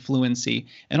movement fluency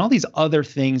and all these other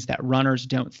things that runners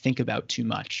don't think about too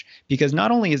much. Because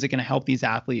not only is it going to help these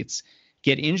athletes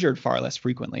get injured far less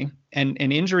frequently. And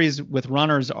injuries with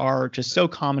runners are just so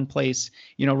commonplace.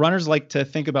 Runners like to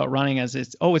think about running as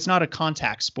it's not a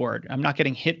contact sport. I'm not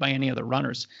getting hit by any other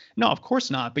runners. No, of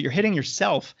course not. But you're hitting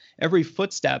yourself. Every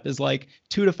footstep is like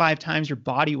 2 to 5 times your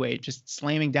body weight just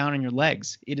slamming down on your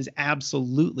legs. It is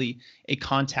absolutely a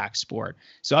contact sport.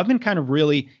 So I've been kind of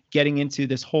really getting into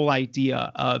this whole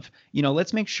idea of,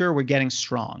 let's make sure we're getting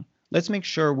strong. Let's make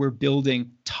sure we're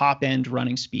building top-end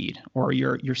running speed or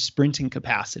your sprinting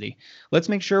capacity. Let's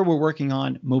make sure we're working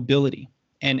on mobility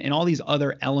and all these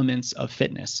other elements of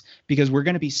fitness because we're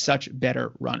going to be such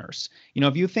better runners.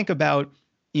 If you think about,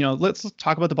 let's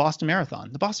talk about the Boston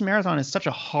Marathon. The Boston Marathon is such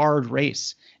a hard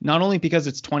race, not only because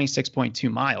it's 26.2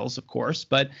 miles, of course,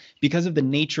 but because of the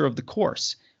nature of the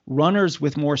course. Runners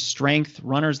with more strength,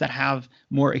 runners that have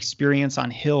more experience on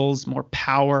hills, more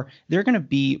power, they're going to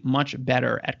be much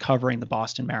better at covering the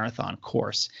Boston Marathon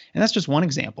course. And that's just one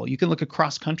example. You can look at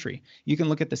cross country. You can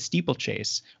look at the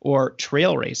steeplechase or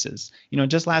trail races.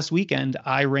 Just last weekend,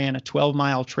 I ran a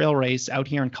 12-mile trail race out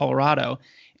here in Colorado,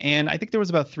 and I think there was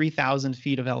about 3,000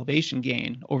 feet of elevation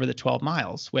gain over the 12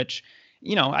 miles, which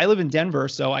I live in Denver,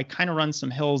 so I kind of run some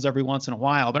hills every once in a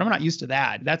while, but I'm not used to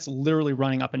that. That's literally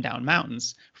running up and down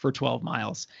mountains for 12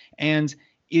 miles. And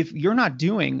if you're not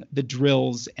doing the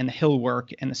drills and the hill work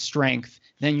and the strength,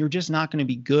 then you're just not going to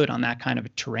be good on that kind of a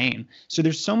terrain. So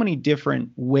there's so many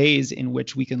different ways in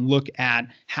which we can look at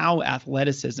how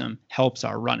athleticism helps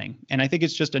our running. And I think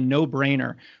it's just a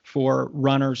no-brainer for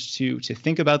runners to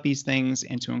think about these things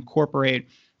and to incorporate,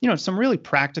 some really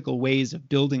practical ways of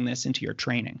building this into your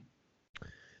training.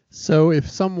 So if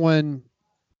someone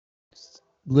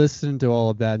listened to all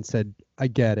of that and said, I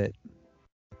get it,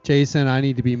 Jason, I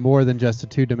need to be more than just a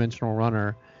two-dimensional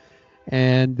runner,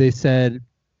 and they said,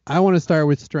 I want to start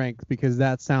with strength because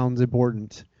that sounds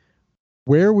important,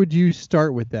 where would you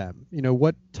start with them?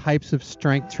 What types of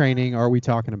strength training are we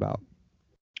talking about?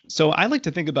 So I like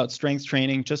to think about strength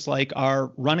training just like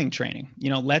our running training.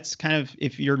 Let's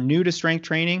if you're new to strength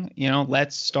training,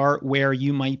 let's start where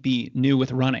you might be new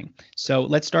with running. So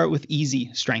let's start with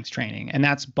easy strength training, and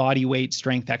that's body weight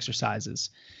strength exercises.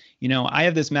 I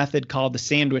have this method called the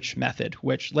sandwich method,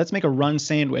 which let's make a run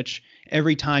sandwich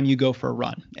every time you go for a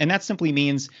run. And that simply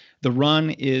means the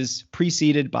run is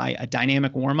preceded by a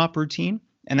dynamic warm-up routine,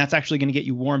 and that's actually going to get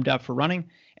you warmed up for running,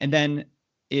 and then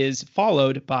is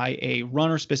followed by a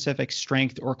runner-specific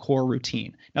strength or core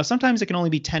routine. Now, sometimes it can only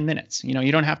be 10 minutes.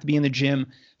 You don't have to be in the gym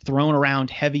throwing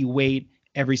around heavy weight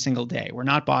every single day. We're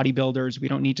not bodybuilders. We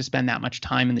don't need to spend that much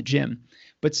time in the gym.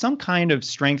 But some kind of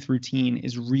strength routine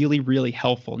is really, really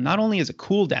helpful, not only as a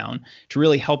cool down to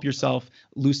really help yourself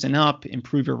loosen up,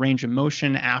 improve your range of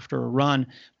motion after a run,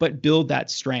 but build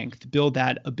that strength, build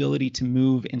that ability to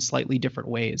move in slightly different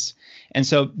ways. And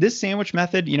so this sandwich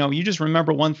method, you just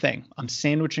remember one thing. I'm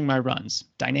sandwiching my runs.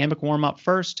 Dynamic warm up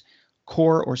first,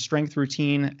 core or strength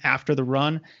routine after the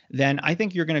run, then I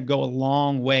think you're going to go a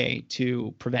long way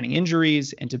to preventing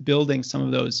injuries and to building some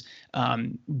of those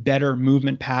better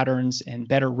movement patterns and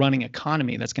better running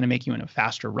economy that's going to make you a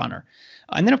faster runner.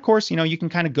 And then, of course, you can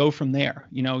kind of go from there.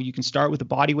 You can start with the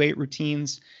body weight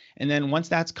routines. And then once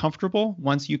that's comfortable,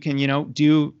 once you can,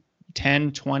 do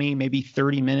 10, 20, maybe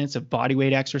 30 minutes of body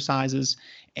weight exercises,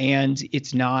 and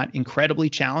it's not incredibly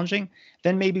challenging,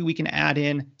 then maybe we can add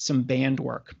in some band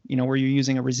work, where you're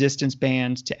using a resistance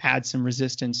band to add some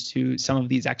resistance to some of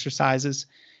these exercises.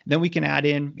 Then we can add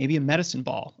in maybe a medicine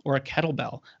ball or a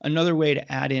kettlebell, another way to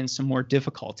add in some more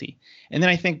difficulty. And then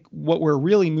I think what we're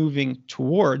really moving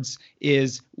towards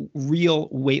is real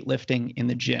weightlifting in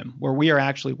the gym, where we are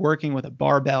actually working with a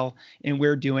barbell and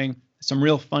we're doing some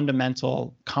real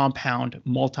fundamental compound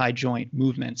multi-joint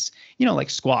movements,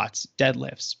 like squats,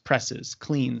 deadlifts, presses,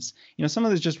 cleans, some of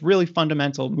those just really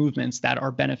fundamental movements that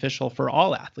are beneficial for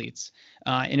all athletes.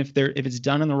 And if it's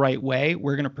done in the right way,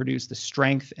 we're going to produce the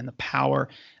strength and the power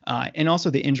and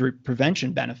also the injury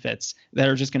prevention benefits that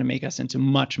are just going to make us into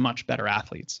much, much better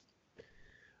athletes.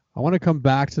 I want to come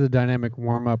back to the dynamic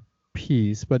warm-up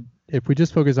piece, but if we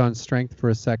just focus on strength for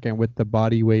a second with the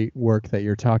body weight work that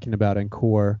you're talking about in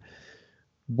core,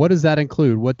 what does that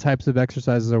include? What types of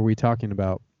exercises are we talking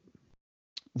about?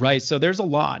 Right. So there's a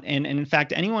lot. And in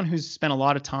fact, anyone who's spent a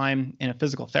lot of time in a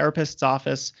physical therapist's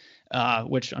office,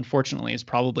 which unfortunately is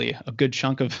probably a good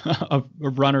chunk of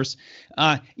runners,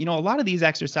 a lot of these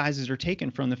exercises are taken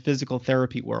from the physical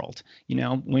therapy world.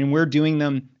 When we're doing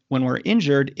them, when we're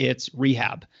injured, it's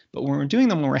rehab. But when we're doing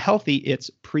them when we're healthy,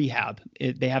 it's prehab.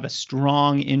 They have a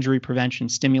strong injury prevention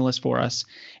stimulus for us.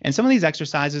 And some of these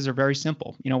exercises are very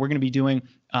simple. We're going to be doing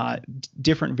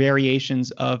different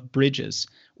variations of bridges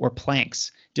or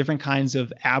planks, different kinds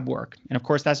of ab work. And of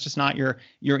course, that's just not your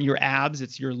abs.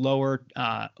 It's your lower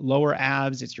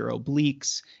abs. It's your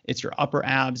obliques. It's your upper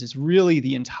abs. It's really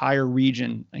the entire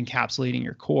region encapsulating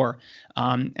your core.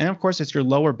 And of course, it's your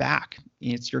lower back.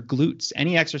 It's your glutes.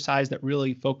 Any exercise that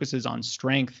really focuses on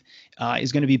strength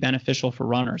is going to be beneficial for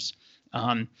runners.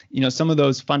 Some of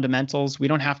those fundamentals, we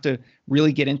don't have to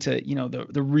really get into,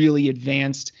 the really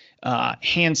advanced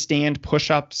handstand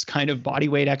push-ups kind of body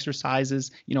weight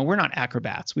exercises. We're not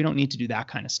acrobats. We don't need to do that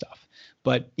kind of stuff.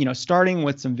 But, starting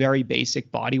with some very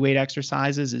basic body weight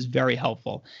exercises is very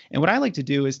helpful. And what I like to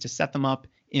do is to set them up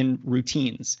in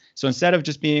routines. So instead of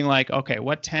just being like, okay,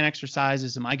 what 10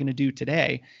 exercises am I going to do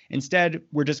today? Instead,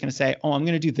 we're just going to say, I'm going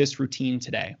to do this routine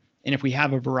today. And if we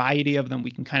have a variety of them, we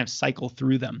can kind of cycle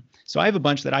through them. So I have a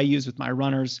bunch that I use with my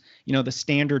runners, the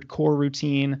standard core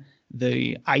routine,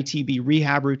 the ITB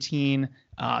rehab routine,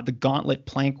 the gauntlet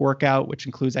plank workout, which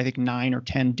includes, I think, 9 or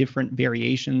 10 different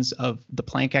variations of the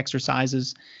plank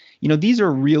exercises. These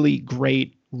are really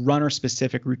great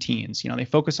runner-specific routines. They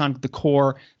focus on the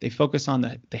core, they focus on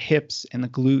the hips and the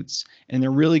glutes, and they're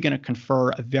really going to confer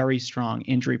a very strong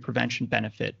injury prevention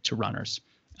benefit to runners.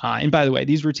 And by the way,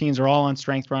 these routines are all on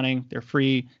Strength Running. They're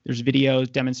free. There's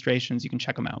videos, demonstrations. You can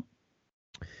check them out.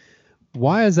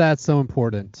 Why is that so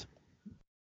important?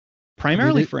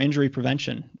 primarily for injury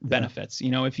prevention benefits.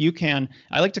 If you can,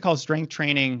 I like to call strength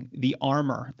training the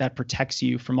armor that protects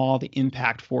you from all the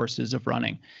impact forces of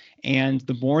running. And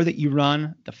the more that you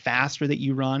run, the faster that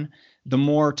you run, the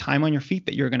more time on your feet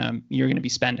that you're gonna be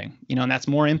spending. And that's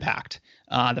more impact.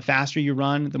 The faster you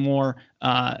run, the more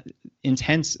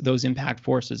intense those impact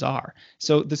forces are.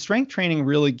 So the strength training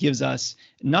really gives us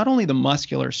not only the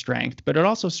muscular strength, but it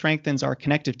also strengthens our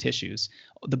connective tissues,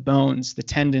 the bones, the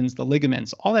tendons, the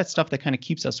ligaments, all that stuff that kind of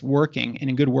keeps us working in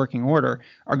a good working order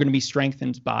are going to be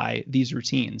strengthened by these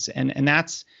routines. And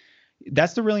that's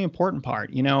the really important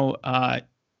part.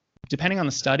 Depending on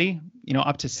the study,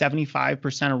 up to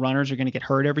 75% of runners are going to get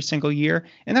hurt every single year.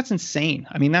 And that's insane.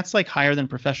 I mean, that's like higher than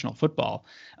professional football,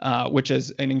 which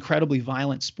is an incredibly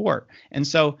violent sport. And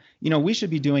so, we should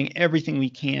be doing everything we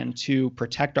can to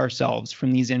protect ourselves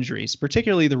from these injuries,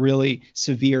 particularly the really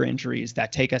severe injuries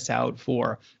that take us out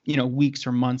for, weeks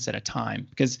or months at a time.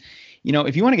 Because,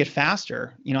 if you want to get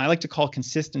faster, I like to call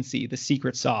consistency the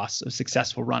secret sauce of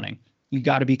successful running. You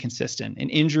got to be consistent,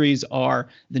 and injuries are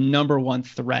the number one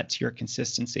threat to your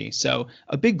consistency. So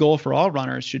a big goal for all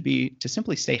runners should be to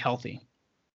simply stay healthy.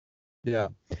 Yeah.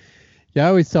 I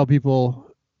always tell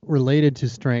people related to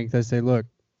strength, I say, look,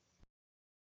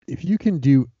 if you can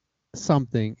do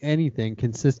anything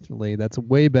consistently, that's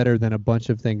way better than a bunch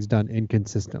of things done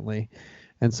inconsistently.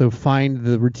 And so find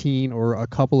the routine or a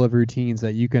couple of routines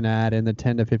that you can add in the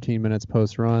 10 to 15 minutes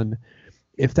post run.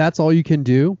 If that's all you can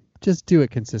do, just do it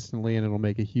consistently and it'll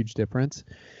make a huge difference.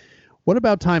 What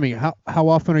about timing? How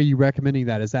often are you recommending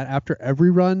that? Is that after every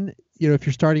run? If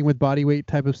you're starting with body weight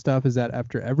type of stuff, is that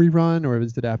after every run, or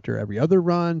is it after every other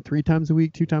run, 3 times a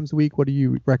week, 2 times a week? What do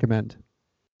you recommend?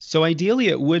 So ideally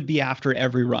it would be after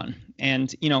every run.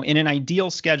 And, in an ideal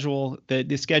schedule,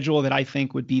 the schedule that I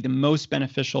think would be the most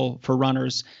beneficial for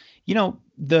runners,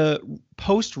 the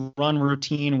post-run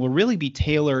routine will really be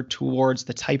tailored towards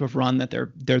the type of run that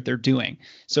they're doing.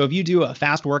 So if you do a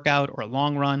fast workout or a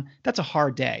long run, that's a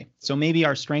hard day. So maybe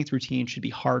our strength routine should be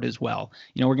hard as well.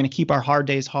 We're going to keep our hard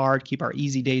days hard, keep our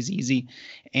easy days easy.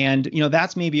 And,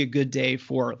 that's maybe a good day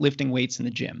for lifting weights in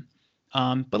the gym.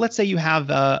 But let's say you have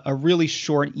a really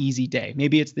short, easy day.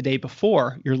 Maybe it's the day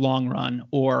before your long run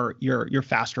or your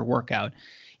faster workout.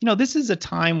 This is a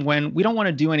time when we don't want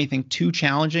to do anything too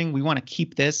challenging. We want to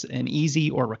keep this an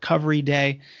easy or recovery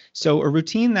day. So a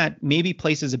routine that maybe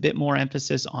places a bit more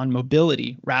emphasis on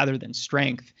mobility rather than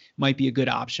strength might be a good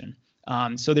option.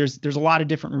 So there's a lot of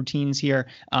different routines here.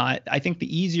 I think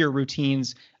the easier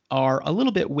routines are a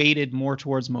little bit weighted more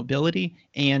towards mobility,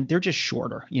 and they're just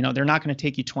shorter. They're not going to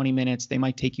take you 20 minutes. They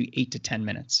might take you 8 to 10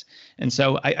 minutes. And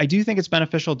so I do think it's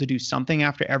beneficial to do something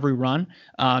after every run,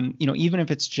 even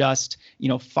if it's just,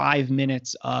 5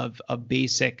 minutes of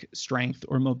basic strength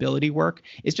or mobility work.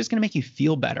 It's just going to make you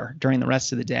feel better during the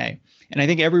rest of the day. And I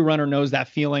think every runner knows that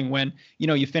feeling when,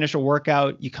 you finish a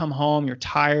workout, you come home, you're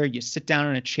tired, you sit down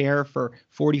in a chair for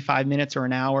 45 minutes or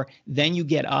an hour, then you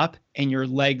get up and your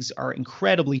legs are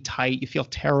incredibly tight. You feel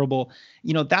terrible.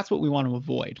 That's what we want to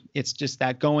avoid. It's just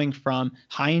that going from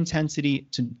high intensity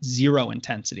to zero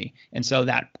intensity. And so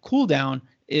that cool down,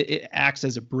 it acts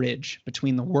as a bridge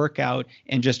between the workout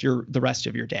and just the rest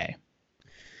of your day.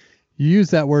 You use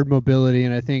that word mobility,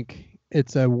 and I think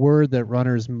it's a word that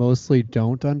runners mostly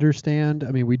don't understand.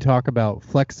 I mean, we talk about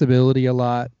flexibility a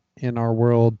lot in our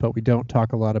world, but we don't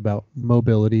talk a lot about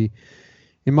mobility.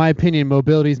 In my opinion,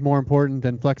 mobility is more important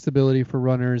than flexibility for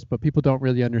runners, but people don't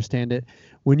really understand it.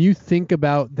 When you think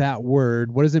about that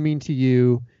word, what does it mean to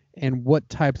you, and what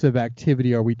types of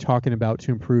activity are we talking about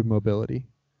to improve mobility?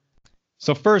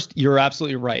 So first, you're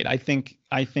absolutely right. I think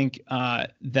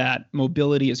that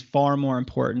mobility is far more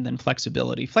important than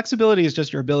flexibility. Flexibility is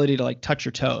just your ability to touch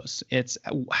your toes. It's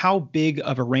how big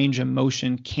of a range of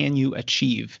motion can you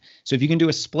achieve. So if you can do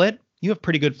a split, you have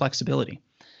pretty good flexibility.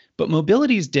 But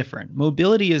mobility is different.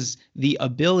 Mobility is the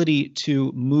ability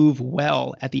to move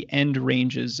well at the end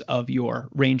ranges of your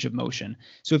range of motion.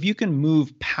 So if you can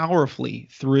move powerfully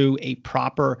through a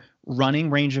proper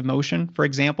running range of motion, for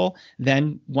example,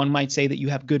 then one might say that you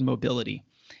have good mobility.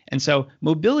 And so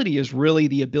mobility is really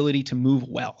the ability to move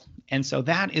well. And so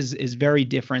that is very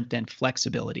different than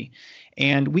flexibility.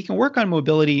 And we can work on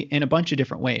mobility in a bunch of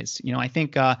different ways. I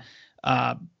think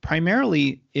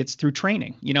primarily it's through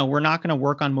training. We're not going to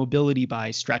work on mobility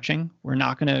by stretching. We're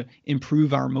not going to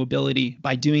improve our mobility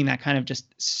by doing that kind of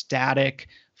just static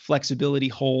flexibility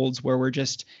holds where we're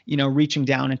just, reaching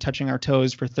down and touching our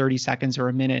toes for 30 seconds or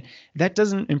a minute. That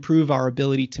doesn't improve our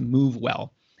ability to move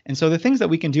well. And so the things that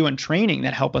we can do in training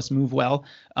that help us move well,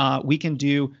 we can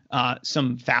do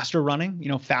some faster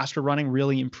running. Faster running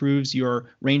really improves your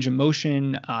range of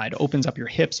motion. It opens up your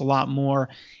hips a lot more.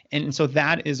 And so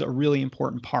that is a really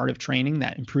important part of training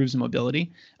that improves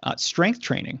mobility. Strength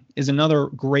training is another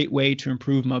great way to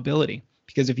improve mobility.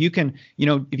 Because if you can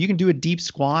do a deep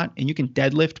squat and you can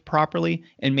deadlift properly,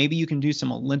 and maybe you can do some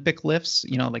Olympic lifts,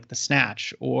 like the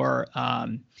snatch or,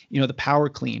 the power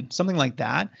clean, something like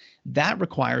that, that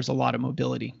requires a lot of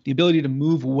mobility, the ability to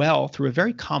move well through a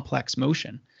very complex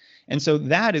motion. And so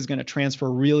that is going to transfer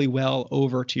really well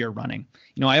over to your running.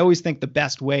 I always think the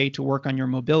best way to work on your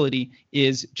mobility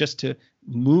is just to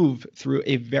move through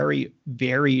a very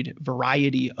varied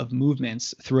variety of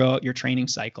movements throughout your training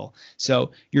cycle.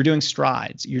 So you're doing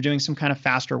strides, you're doing some kind of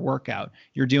faster workout,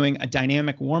 you're doing a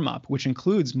dynamic warm-up, which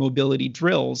includes mobility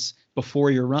drills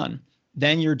before your run.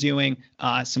 Then you're doing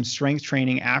some strength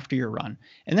training after your run.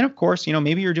 And then, of course,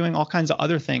 maybe you're doing all kinds of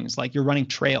other things, like you're running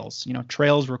trails.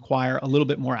 Trails require a little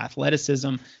bit more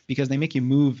athleticism because they make you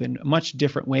move in much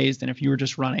different ways than if you were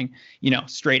just running,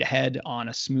 straight ahead on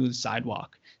a smooth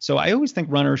sidewalk. So I always think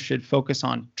runners should focus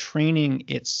on training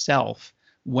itself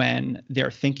when they're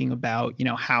thinking about,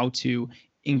 how to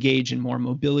engage in more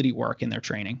mobility work in their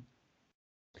training.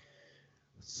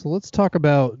 So let's talk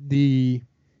about the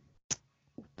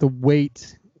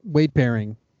weight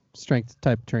bearing strength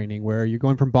type training, where you're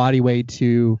going from body weight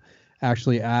to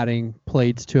actually adding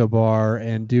plates to a bar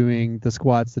and doing the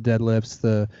squats, the deadlifts,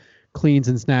 the cleans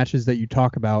and snatches that you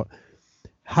talk about.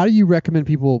 How do you recommend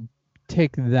people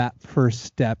take that first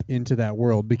step into that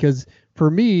world? Because for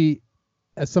me,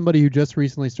 as somebody who just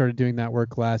recently started doing that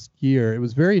work last year, it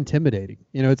was very intimidating.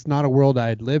 It's not a world I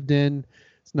had lived in.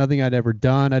 It's nothing I'd ever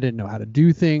done. I didn't know how to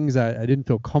do things. I didn't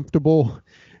feel comfortable,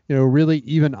 really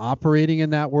even operating in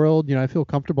that world. I feel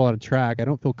comfortable on a track. I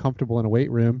don't feel comfortable in a weight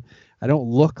room. I don't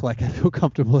look like I feel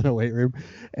comfortable in a weight room.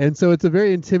 And so it's a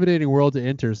very intimidating world to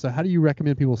enter. So how do you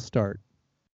recommend people start?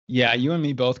 Yeah, you and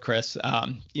me both, Chris.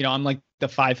 I'm like the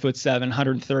 5'7",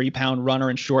 130-pound runner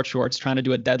in short shorts trying to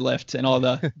do a deadlift, and all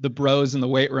the bros in the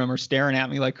weight room are staring at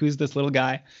me like, who's this little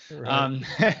guy?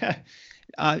 Right.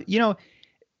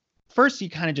 First, you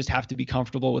kind of just have to be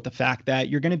comfortable with the fact that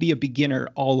you're going to be a beginner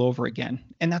all over again.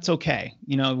 And that's okay.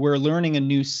 We're learning a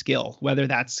new skill, whether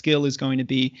that skill is going to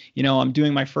be, I'm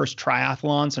doing my first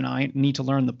triathlon, so now I need to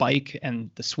learn the bike and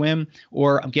the swim,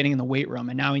 or I'm getting in the weight room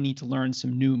and now I need to learn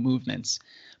some new movements.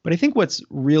 But I think what's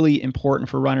really important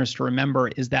for runners to remember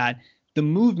is that the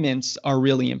movements are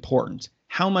really important.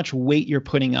 How much weight you're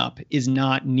putting up is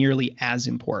not nearly as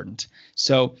important.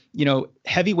 So,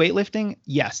 heavy weightlifting,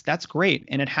 yes, that's great.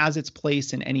 And it has its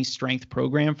place in any strength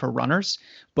program for runners.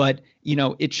 But,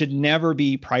 it should never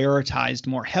be prioritized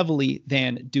more heavily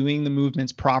than doing the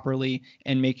movements properly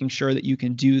and making sure that you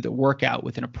can do the workout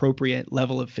with an appropriate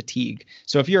level of fatigue.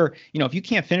 So if if you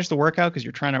can't finish the workout because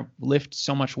you're trying to lift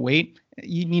so much weight,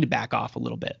 you need to back off a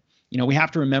little bit. We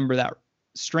have to remember that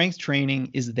strength training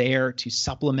is there to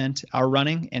supplement our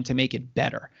running and to make it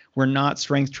better. We're not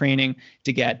strength training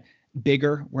to get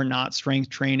bigger. We're not strength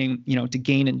training, to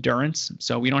gain endurance.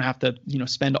 So we don't have to,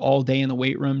 spend all day in the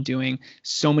weight room doing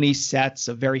so many sets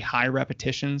of very high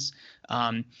repetitions.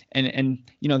 And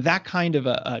that kind of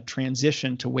a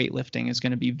transition to weightlifting is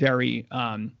going to be very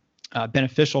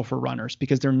beneficial for runners,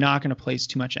 because they're not going to place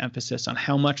too much emphasis on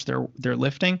how much they're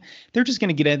lifting. They're just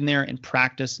going to get in there and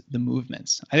practice the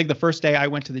movements. I think the first day I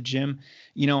went to the gym,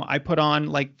 I put on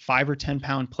like 5 or 10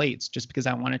 pound plates just because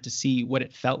I wanted to see what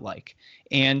it felt like.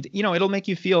 And, it'll make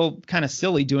you feel kind of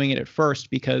silly doing it at first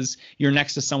because you're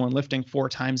next to someone lifting 4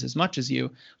 times as much as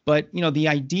you. But, the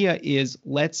idea is,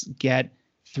 let's get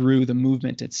through the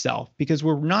movement itself, because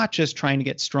we're not just trying to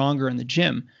get stronger in the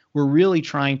gym. We're really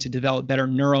trying to develop better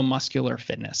neuromuscular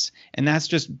fitness. And that's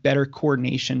just better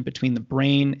coordination between the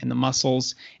brain and the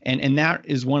muscles. And that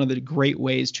is one of the great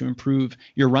ways to improve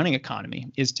your running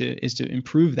economy, is to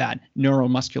improve that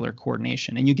neuromuscular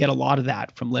coordination. And you get a lot of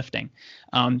that from lifting.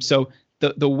 So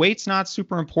the weight's not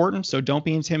super important, so don't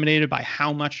be intimidated by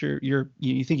how much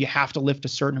you think you have to lift a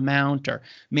certain amount, or,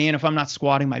 man, if I'm not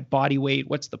squatting my body weight,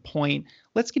 what's the point?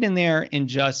 Let's get in there and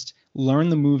just learn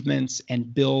the movements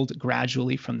and build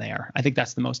gradually from there. I think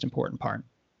that's the most important part.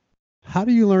 How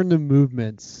do you learn the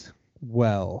movements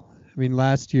well? I mean,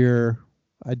 last year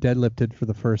I deadlifted for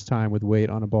the first time with weight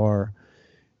on a bar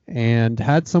and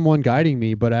had someone guiding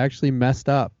me, but I actually messed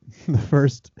up the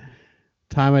first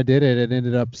time I did it. It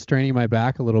ended up straining my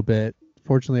back a little bit.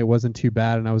 Fortunately, it wasn't too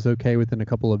bad and I was okay within a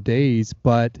couple of days,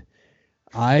 but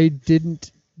I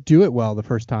didn't do it well the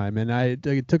first time, and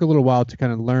it took a little while to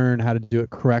kind of learn how to do it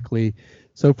correctly.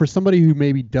 So for somebody who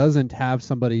maybe doesn't have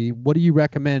somebody, what do you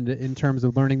recommend in terms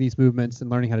of learning these movements and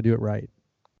learning how to do it right?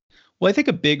 Well, I think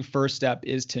a big first step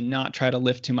is to not try to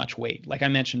lift too much weight. Like I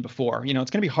mentioned before, it's going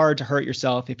to be hard to hurt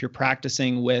yourself if you're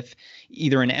practicing with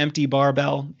either an empty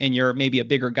barbell and you're maybe a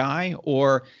bigger guy,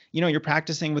 or, you're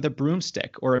practicing with a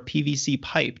broomstick or a PVC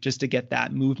pipe just to get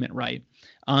that movement right.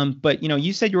 But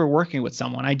you said you were working with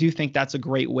someone. I do think that's a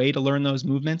great way to learn those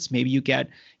movements. Maybe you get,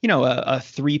 a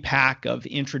 3-pack of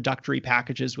introductory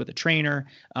packages with a trainer,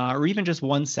 or even just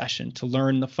one session to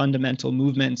learn the fundamental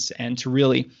movements and to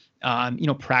really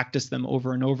practice them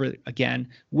over and over again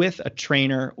with a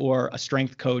trainer or a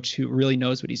strength coach who really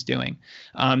knows what he's doing.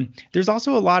 There's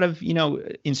also a lot of,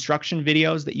 instruction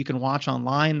videos that you can watch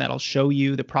online that'll show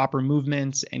you the proper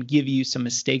movements and give you some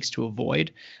mistakes to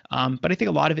avoid. But I think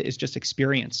a lot of it is just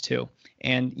experience too.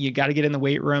 And you got to get in the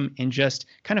weight room and just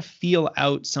kind of feel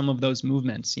out some of those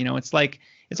movements. It's like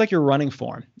your running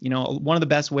form. One of the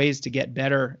best ways to get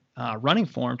better running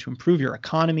form, to improve your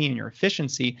economy and your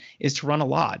efficiency, is to run a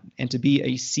lot and to be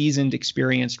a seasoned,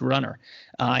 experienced runner.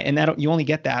 And that you only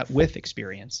get that with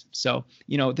experience. So,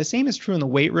 the same is true in the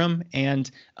weight room. And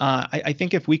I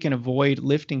think if we can avoid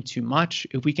lifting too much,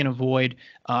 if we can avoid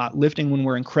lifting when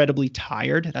we're incredibly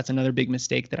tired, that's another big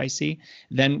mistake that I see,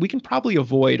 then we can probably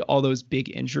avoid all those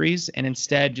big injuries and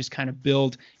instead just kind of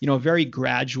build, a very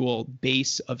gradual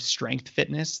base of strength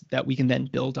fitness that we can then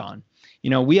build on.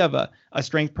 We have a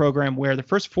strength program where the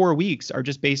first 4 weeks are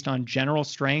just based on general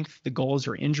strength. The goals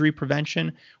are injury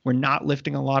prevention. We're not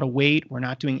lifting a lot of weight. We're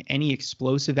not doing any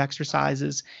explosive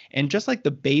exercises. And just like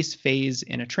the base phase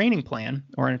in a training plan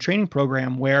or in a training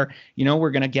program where,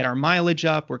 we're going to get our mileage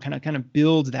up, we're kind of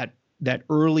build that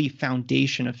early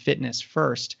foundation of fitness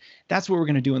first. That's what we're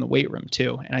going to do in the weight room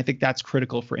too. And I think that's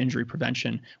critical for injury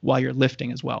prevention while you're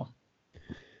lifting as well.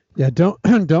 Yeah,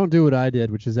 don't do what I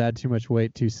did, which is add too much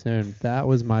weight too soon. That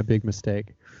was my big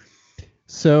mistake.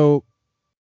 So,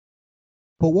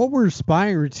 but what we're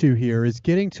aspiring to here is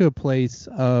getting to a place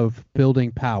of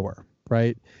building power,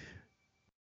 right?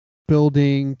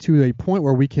 Building to a point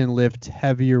where we can lift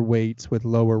heavier weights with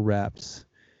lower reps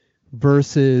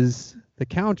versus the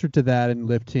counter to that in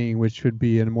lifting, which would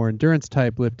be a more endurance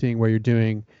type lifting where you're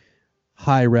doing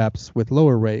high reps with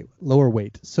lower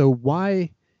weight. So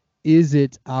why is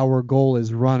it our goal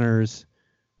as runners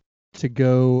to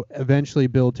go eventually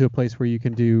build to a place where you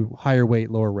can do higher weight,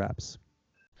 lower reps?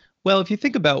 Well, if you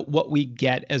think about what we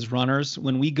get as runners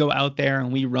when we go out there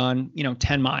and we run,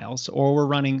 10 miles, or we're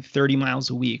running 30 miles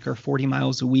a week or 40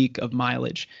 miles a week of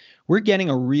mileage, we're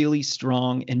getting a really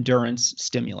strong endurance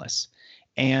stimulus.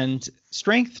 And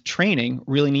strength training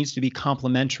really needs to be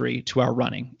complementary to our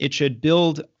running. It should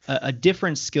build a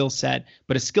different skill set,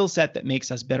 but a skill set that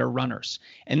makes us better runners.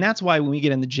 And that's why when we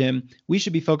get in the gym, we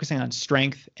should be focusing on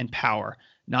strength and power,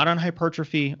 not on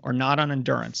hypertrophy or not on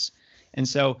endurance. And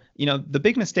so, the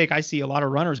big mistake I see a lot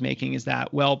of runners making is that,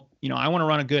 I want to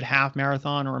run a good half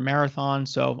marathon or a marathon.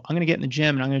 So I'm going to get in the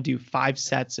gym and I'm going to do 5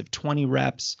 sets of 20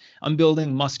 reps. I'm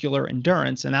building muscular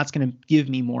endurance, and that's going to give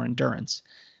me more endurance.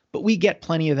 But we get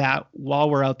plenty of that while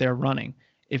we're out there running.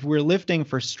 If we're lifting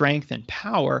for strength and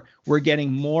power, we're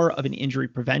getting more of an injury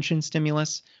prevention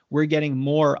stimulus. We're getting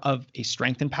more of a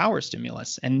strength and power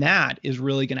stimulus. And that is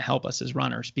really going to help us as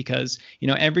runners because,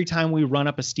 every time we run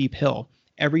up a steep hill,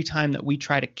 every time that we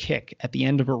try to kick at the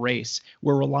end of a race,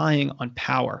 we're relying on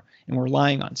power and we're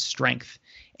relying on strength.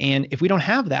 And if we don't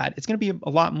have that, it's going to be a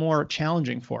lot more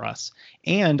challenging for us.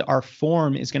 And our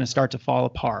form is going to start to fall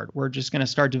apart. We're just going to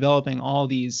start developing all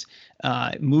these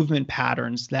movement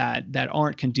patterns that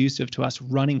aren't conducive to us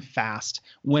running fast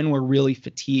when we're really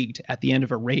fatigued at the end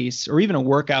of a race or even a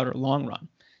workout or long run.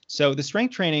 So the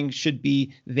strength training should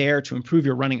be there to improve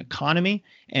your running economy.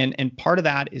 And part of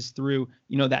that is through,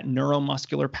 that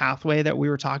neuromuscular pathway that we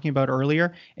were talking about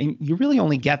earlier. And you really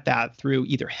only get that through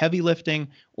either heavy lifting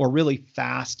or really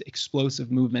fast,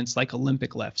 explosive movements like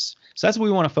Olympic lifts. So that's what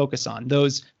we want to focus on,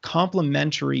 those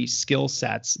complementary skill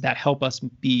sets that help us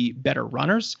be better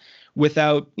runners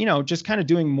without, just kind of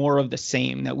doing more of the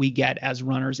same that we get as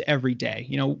runners every day.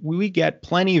 We get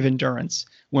plenty of endurance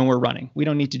when we're running. We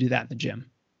don't need to do that in the gym.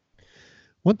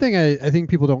 One thing I think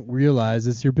people don't realize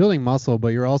is you're building muscle, but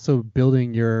you're also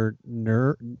building your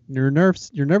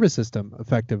nervous system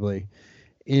effectively.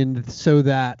 And so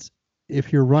that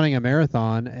if you're running a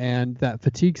marathon and that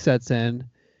fatigue sets in,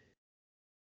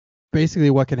 basically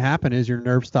what can happen is your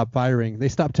nerves stop firing. They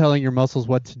stop telling your muscles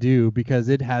what to do because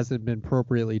it hasn't been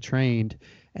appropriately trained.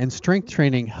 And strength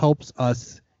training helps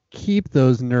us keep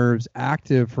those nerves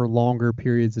active for longer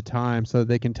periods of time so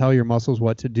they can tell your muscles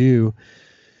what to do.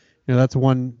 That's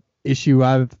one issue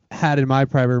I've had in my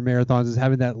private marathons is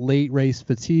having that late race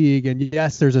fatigue. And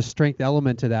yes, there's a strength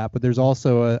element to that, but there's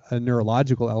also a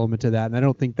neurological element to that. And I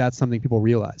don't think that's something people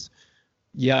realize.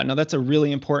 Yeah, no, that's a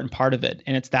really important part of it.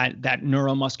 And it's that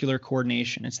neuromuscular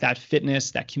coordination. It's that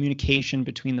fitness, that communication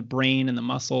between the brain and the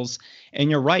muscles.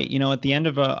 And you're right, at the end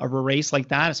of a race like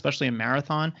that, especially a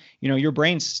marathon, your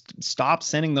brain stops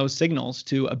sending those signals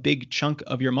to a big chunk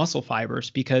of your muscle fibers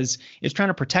because it's trying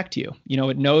to protect you.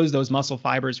 It knows those muscle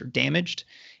fibers are damaged.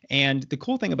 And the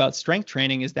cool thing about strength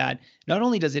training is that not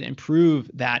only does it improve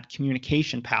that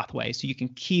communication pathway, so you can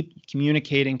keep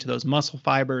communicating to those muscle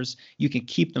fibers, you can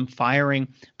keep them firing,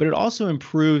 but it also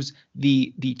improves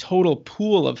the total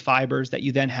pool of fibers that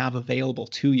you then have available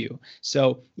to you.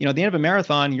 So, at the end of a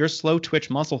marathon, your slow twitch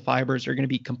muscle fibers are going to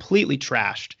be completely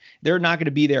trashed. They're not going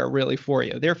to be there really for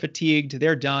you. They're fatigued,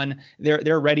 they're done,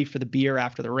 they're ready for the beer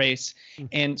after the race.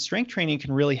 And strength training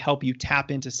can really help you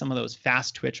tap into some of those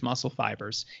fast twitch muscle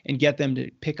fibers and get them to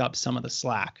pick up some of the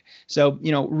slack. So,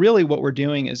 really what we're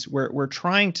doing is we're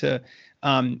trying to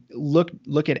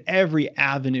look at every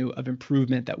avenue of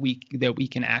improvement that we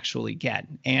can actually get.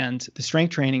 And the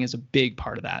strength training is a big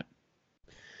part of that.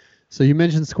 So you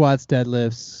mentioned squats,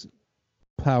 deadlifts,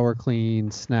 power clean,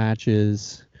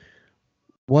 snatches.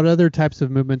 What other types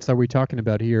of movements are we talking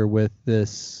about here with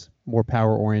this more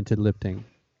power oriented lifting?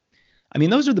 I mean,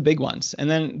 those are the big ones. And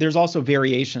then there's also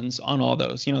variations on all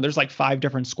those. There's like 5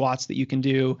 different squats that you can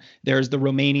do. There's the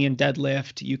Romanian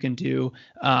deadlift. You can do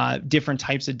different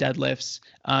types of deadlifts.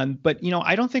 But,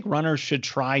 I don't think runners should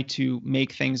try to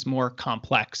make things more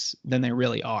complex than they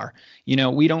really are.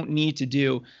 We don't need to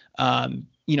do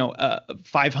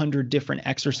 500 different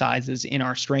exercises in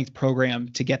our strength program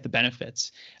to get the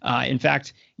benefits. In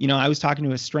fact, I was talking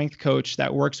to a strength coach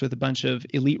that works with a bunch of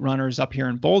elite runners up here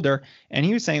in Boulder, and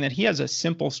he was saying that he has a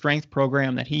simple strength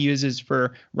program that he uses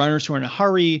for runners who are in a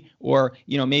hurry or,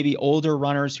 maybe older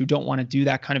runners who don't want to do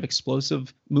that kind of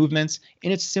explosive movements.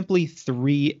 And it's simply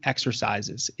 3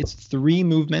 exercises. It's 3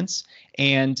 movements.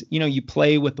 And, you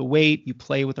play with the weight, you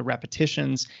play with the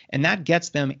repetitions, and that gets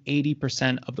them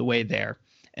 80% of the way there.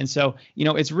 And so,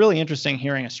 it's really interesting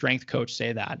hearing a strength coach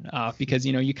say that because,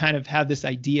 you kind of have this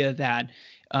idea that,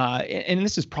 and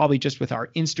this is probably just with our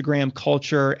Instagram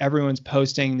culture, everyone's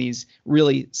posting these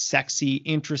really sexy,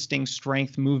 interesting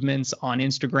strength movements on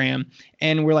Instagram.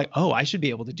 And we're like, oh, I should be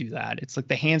able to do that. It's like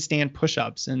the handstand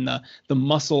push-ups and the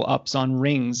muscle ups on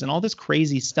rings and all this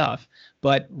crazy stuff.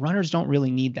 But runners don't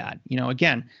really need that.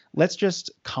 Again, let's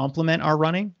just complement our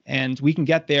running and we can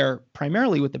get there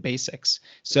primarily with the basics.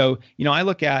 So, I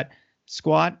look at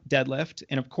squat, deadlift,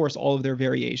 and of course, all of their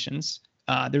variations.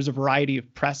 There's a variety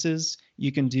of presses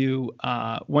you can do.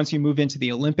 Once you move into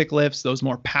the Olympic lifts, those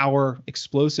more power,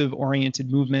 explosive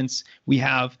oriented movements, we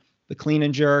have the clean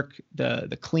and jerk,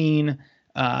 the clean,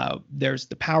 there's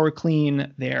the power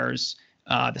clean, there's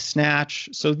the snatch.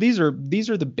 So these are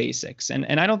the basics.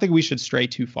 And I don't think we should stray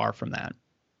too far from that.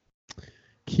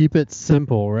 Keep it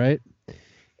simple, right?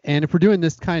 And if we're doing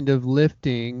this kind of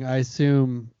lifting, I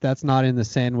assume that's not in the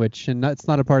sandwich and that's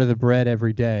not a part of the bread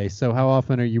every day. So how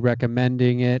often are you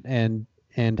recommending it and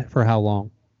for how long?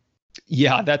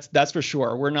 Yeah, that's for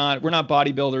sure. We're not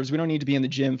bodybuilders. We don't need to be in the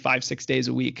gym 5-6 days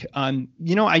a week.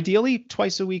 Ideally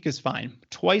twice a week is fine.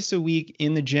 Twice a week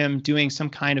in the gym doing some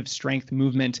kind of strength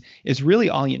movement is really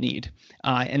all you need.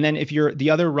 And then if the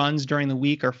other runs during the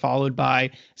week are followed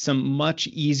by some much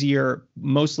easier,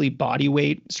 mostly body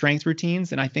weight strength routines,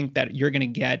 then I think that you're going to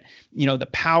get, the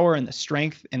power and the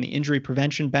strength and the injury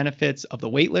prevention benefits of the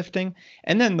weightlifting,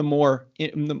 and then the more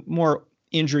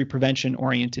injury prevention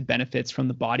oriented benefits from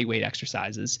the body weight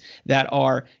exercises that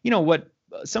are, what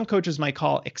some coaches might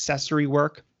call accessory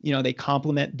work. They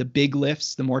complement the big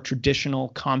lifts, the more traditional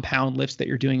compound lifts that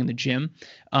you're doing in the gym.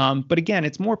 But again,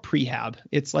 it's more prehab.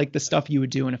 It's like the stuff you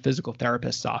would do in a physical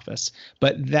therapist's office.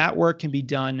 But that work can be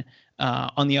done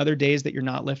on the other days that you're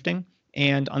not lifting.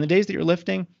 And on the days that you're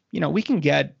lifting, we can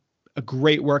get a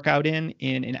great workout in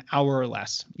an hour or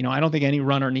less. I don't think any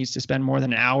runner needs to spend more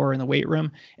than an hour in the weight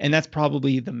room, and that's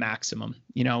probably the maximum.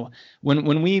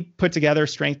 When we put together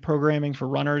strength programming for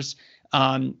runners,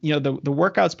 the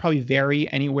workouts probably vary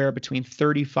anywhere between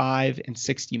 35 and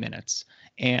 60 minutes.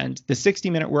 And the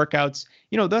 60-minute workouts,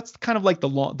 that's kind of like the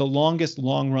longest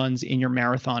long runs in your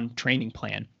marathon training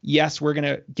plan. Yes, we're going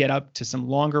to get up to some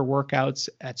longer workouts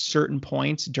at certain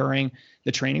points during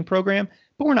the training program,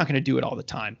 but we're not going to do it all the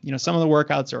time. Some of the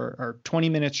workouts are 20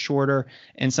 minutes shorter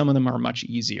and some of them are much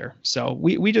easier. So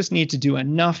we just need to do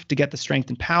enough to get the strength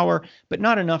and power, but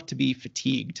not enough to be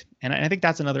fatigued. And I think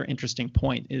that's another interesting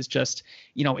point is just,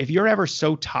 if you're ever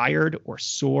so tired or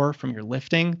sore from your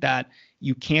lifting that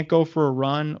you can't go for a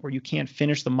run or you can't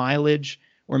finish the mileage,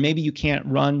 or maybe you can't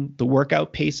run the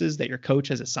workout paces that your coach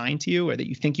has assigned to you or that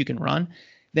you think you can run,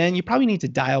 then you probably need to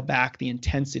dial back the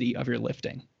intensity of your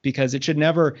lifting because it should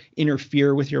never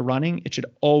interfere with your running. It should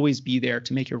always be there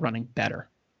to make your running better.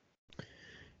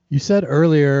 You said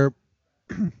earlier,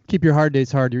 keep your hard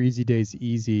days hard, your easy days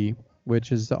easy,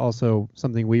 which is also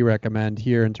something we recommend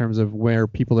here in terms of where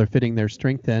people are fitting their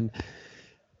strength in.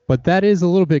 But that is a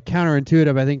little bit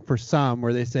counterintuitive, I think, for some,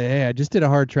 where they say, hey, I just did a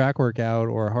hard track workout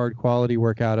or a hard quality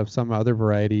workout of some other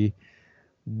variety.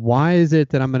 Why is it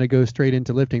that I'm going to go straight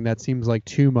into lifting? That seems like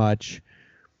too much.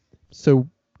 So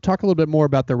talk a little bit more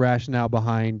about the rationale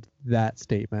behind that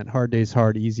statement. Hard days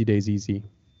hard, easy days easy.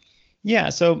 Yeah,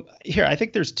 so here, I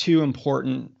think there's two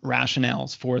important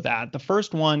rationales for that. The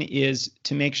first one is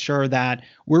to make sure that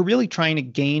we're really trying to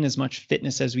gain as much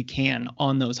fitness as we can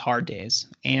on those hard days.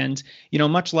 And,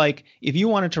 much like if you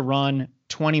wanted to run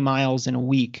 20 miles in a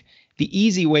week, the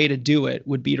easy way to do it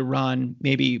would be to run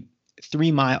maybe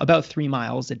about 3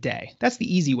 miles a day. That's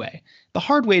the easy way. The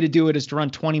hard way to do it is to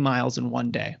run 20 miles in one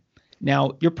day.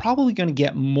 Now, you're probably going to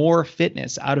get more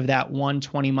fitness out of that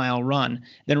 20-mile run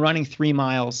than running 3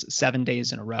 miles 7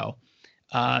 days in a row.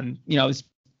 It's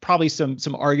probably some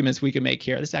arguments we can make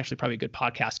here. This is actually probably a good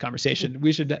podcast conversation.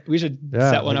 We should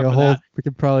set one up for that. We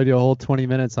could probably do a whole 20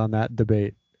 minutes on that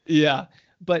debate. Yeah.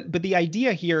 But the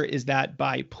idea here is that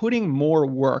by putting more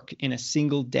work in a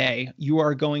single day, you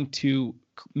are going to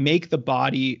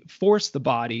force the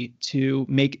body to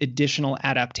make additional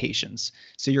adaptations.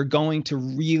 So you're going to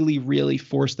really, really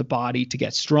force the body to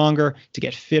get stronger, to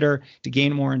get fitter, to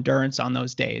gain more endurance on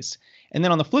those days. And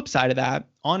then on the flip side of that,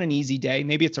 on an easy day,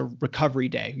 maybe it's a recovery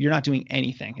day. You're not doing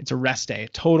anything. It's a rest day, a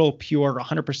total, pure,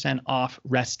 100% off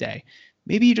rest day.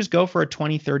 Maybe you just go for a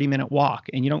 20, 30-minute walk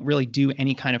and you don't really do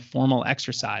any kind of formal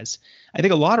exercise. I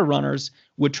think a lot of runners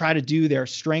would try to do their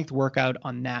strength workout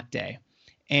on that day.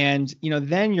 And,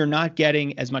 then you're not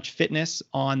getting as much fitness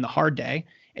on the hard day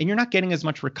and you're not getting as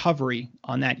much recovery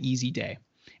on that easy day.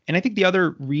 And I think the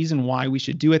other reason why we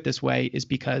should do it this way is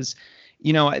because,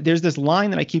 there's this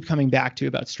line that I keep coming back to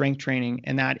about strength training,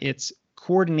 and that it's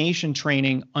coordination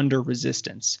training under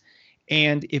resistance.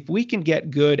 And if we can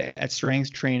get good at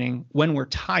strength training when we're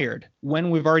tired, when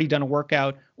we've already done a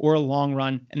workout or a long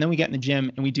run, and then we get in the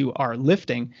gym and we do our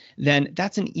lifting, then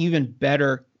that's an even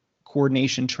better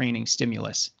coordination training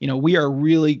stimulus. We are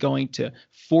really going to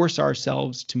force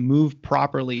ourselves to move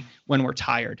properly when we're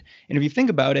tired. And if you think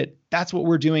about it, that's what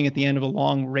we're doing at the end of a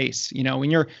long race.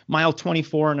 When you're mile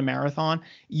 24 in a marathon,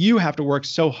 you have to work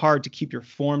so hard to keep your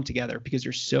form together because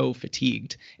you're so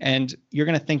fatigued. And you're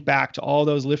going to think back to all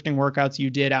those lifting workouts you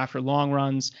did after long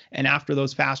runs and after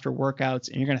those faster workouts,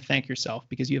 and you're going to thank yourself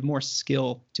because you have more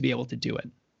skill to be able to do it.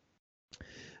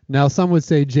 Now, some would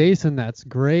say, Jason, that's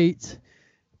great,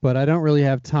 but I don't really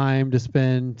have time to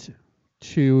spend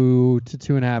 2 to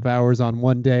 2.5 hours on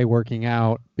one day working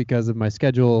out because of my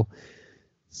schedule.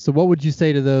 So what would you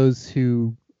say to those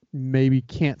who maybe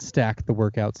can't stack the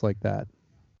workouts like that?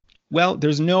 Well,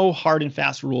 there's no hard and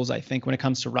fast rules, I think, when it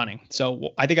comes to running. So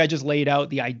I think I just laid out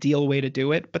the ideal way to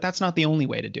do it, but that's not the only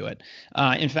way to do it.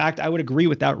 In fact, I would agree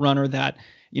with that runner that,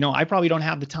 I probably don't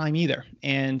have the time either.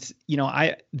 And,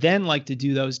 I then like to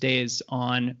do those days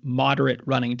on moderate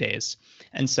running days.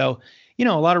 And so, a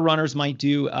lot of runners might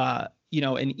do,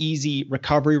 an easy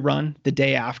recovery run the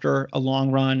day after a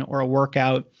long run or a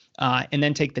workout, and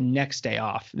then take the next day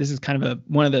off. This is kind of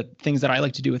one of the things that I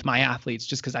like to do with my athletes,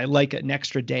 just because I like an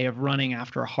extra day of running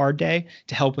after a hard day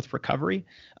to help with recovery.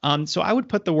 So I would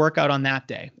put the workout on that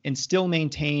day and still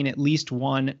maintain at least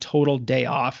one total day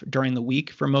off during the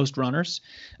week for most runners.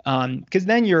 Because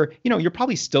then you're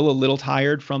probably still a little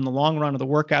tired from the long run of the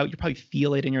workout. You probably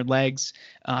feel it in your legs.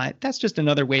 That's just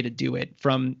another way to do it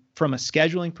from a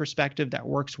scheduling perspective that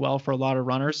works well for a lot of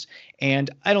runners.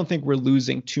 And I don't think we're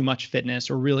losing too much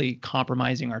fitness or really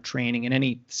compromising our training in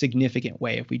any significant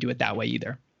way if we do it that way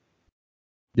either.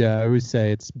 Yeah, I always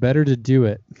say it's better to do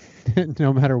it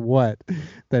no matter what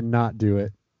than not do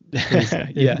it.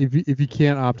 Yeah. If you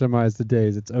can't optimize the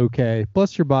days, it's okay.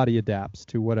 Plus your body adapts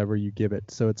to whatever you give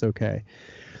it, so it's okay.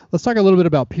 Let's talk a little bit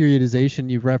about periodization.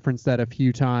 You've referenced that a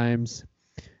few times.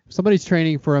 If somebody's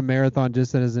training for a marathon,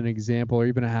 just as an example, or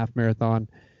even a half marathon,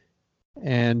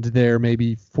 and they're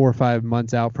maybe 4 or 5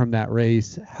 months out from that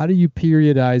race, how do you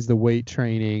periodize the weight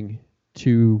training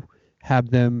to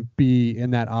have them be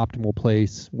in that optimal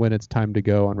place when it's time to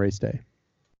go on race day?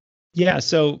 Yeah.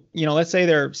 So, let's say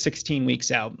they're 16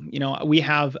 weeks out. We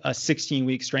have a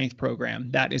 16-week strength program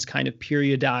that is kind of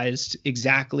periodized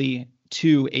exactly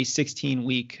to a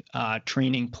 16-week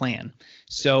training plan.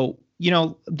 So,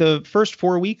 the first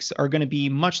 4 weeks are going to be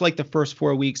much like the first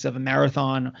 4 weeks of a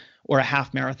marathon or a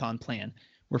half marathon plan.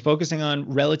 We're focusing on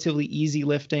relatively easy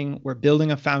lifting. We're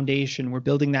building a foundation. We're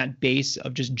building that base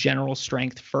of just general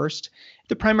strength first.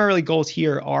 The primary goals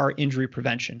here are injury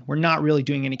prevention. We're not really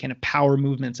doing any kind of power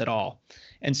movements at all.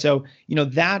 And so,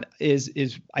 that is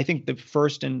I think the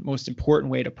first and most important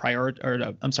way to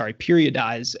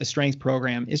periodize a strength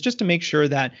program is just to make sure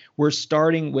that we're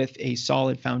starting with a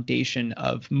solid foundation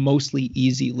of mostly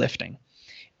easy lifting.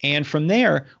 And from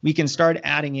there, we can start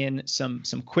adding in some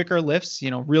quicker lifts,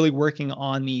 really working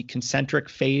on the concentric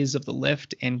phase of the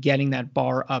lift and getting that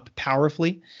bar up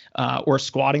powerfully, or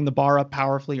squatting the bar up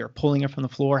powerfully, or pulling it from the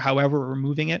floor, however we're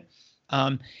moving it.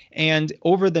 And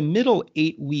over the middle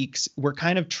 8 weeks, we're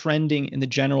kind of trending in the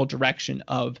general direction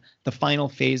of the final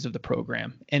phase of the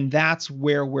program. And that's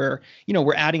where we're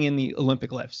adding in the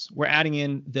Olympic lifts. We're adding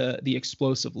in the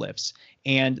explosive lifts.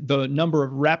 And the number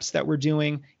of reps that we're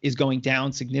doing is going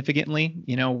down significantly.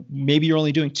 Maybe you're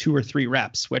only doing 2 or 3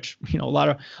 reps, which, a lot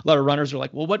of runners are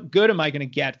like, well, what good am I going to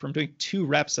get from doing 2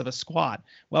 reps of a squat?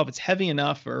 Well, if it's heavy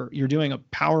enough or you're doing a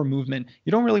power movement,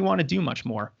 you don't really want to do much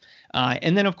more.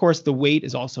 And then, of course, the weight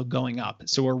is also going up.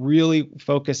 So we're really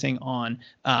focusing on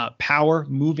power,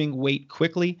 moving weight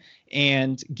quickly,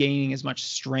 and gaining as much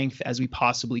strength as we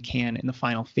possibly can in the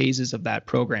final phases of that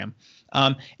program.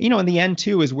 In the end,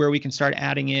 too, is where we can start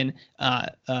adding in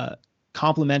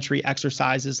complementary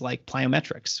exercises like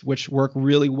plyometrics, which work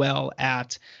really well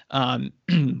at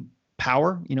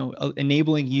power,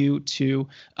 enabling you to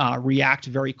react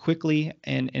very quickly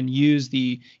and use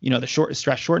the short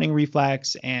stress shortening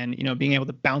reflex and, being able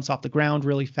to bounce off the ground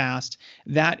really fast.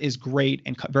 That is great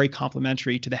and very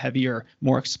complementary to the heavier,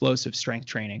 more explosive strength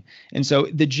training. And so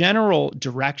the general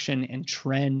direction and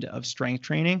trend of strength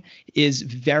training is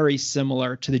very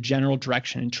similar to the general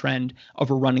direction and trend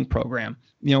of a running program.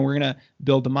 We're going to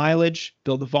build the mileage,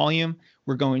 build the volume.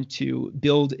 We're going to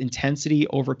build intensity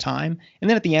over time. And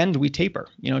then at the end, we taper,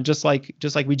 just like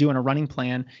we do in a running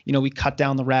plan. We cut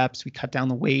down the reps, we cut down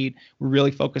the weight. We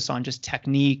really focus on just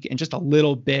technique and just a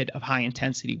little bit of high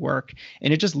intensity work.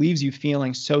 And it just leaves you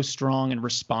feeling so strong and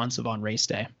responsive on race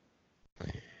day.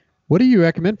 What do you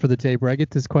recommend for the taper? I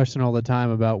get this question all the time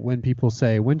about when people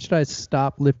say, when should I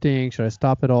stop lifting? Should I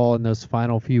stop at all in those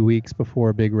final few weeks before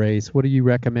a big race? What do you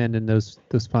recommend in those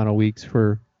final weeks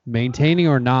for maintaining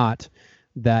or not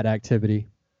that activity?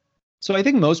 So I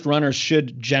think most runners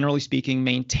should, generally speaking,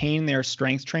 maintain their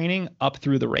strength training up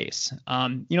through the race.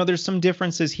 There's some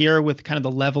differences here with kind of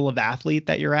the level of athlete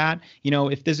that you're at.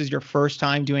 If this is your first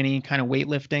time doing any kind of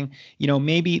weightlifting,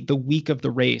 maybe the week of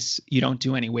the race, you don't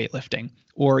do any weightlifting,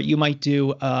 or you might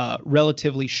do a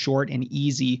relatively short and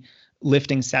easy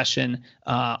lifting session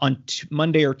on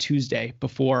Monday or Tuesday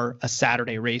before a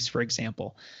Saturday race, for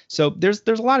example. So there's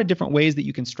a lot of different ways that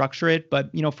you can structure it.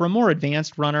 But, for a more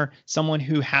advanced runner, someone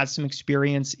who has some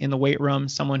experience in the weight room,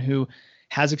 someone who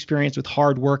has experience with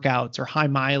hard workouts or high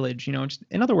mileage,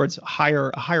 in other words, a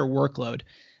higher workload,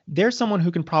 they're someone who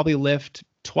can probably lift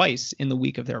twice in the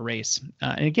week of their race.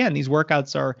 And again, these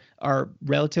workouts are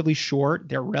relatively short.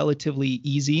 They're relatively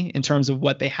easy in terms of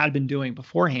what they had been doing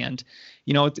beforehand.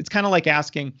 It's kind of like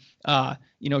asking,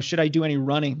 should I do any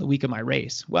running the week of my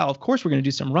race? Well, of course, we're going to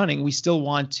do some running. We still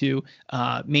want to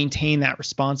maintain that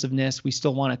responsiveness. We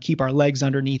still want to keep our legs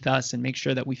underneath us and make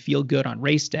sure that we feel good on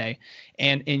race day.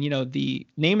 And the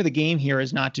name of the game here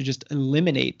is not to just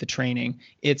eliminate the training.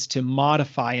 It's to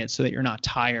modify it so that you're not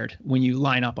tired when you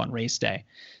line up on race day.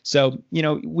 So,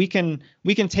 we can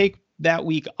take that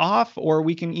week off, or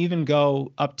we can even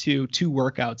go up to 2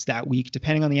 workouts that week,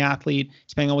 depending on the athlete,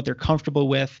 depending on what they're comfortable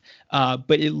with, but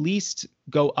at least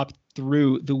go up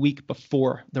through the week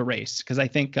before the race. Because I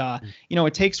think,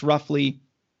 it takes roughly,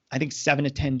 7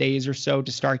 to 10 days or so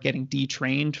to start getting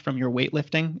detrained from your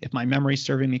weightlifting, if my memory's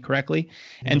serving me correctly.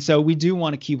 Mm-hmm. And so we do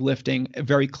want to keep lifting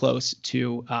very close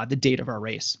to the date of our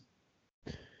race.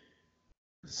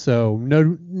 So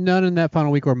none in that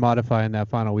final week, or modify in that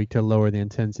final week to lower the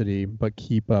intensity, but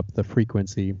keep up the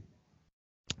frequency.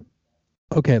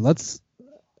 Okay, this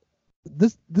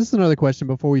is another question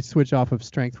before we switch off of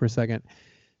strength for a second.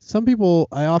 Some people,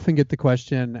 I often get the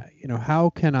question,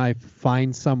 how can I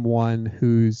find someone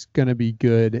who's going to be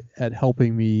good at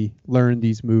helping me learn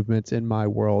these movements in my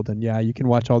world? And yeah, you can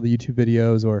watch all the YouTube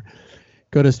videos or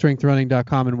go to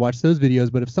strengthrunning.com and watch those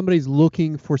videos. But if somebody's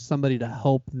looking for somebody to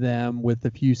help them with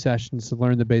a few sessions to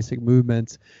learn the basic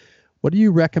movements, what do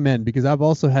you recommend? Because I've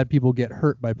also had people get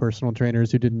hurt by personal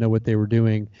trainers who didn't know what they were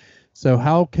doing. So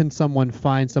how can someone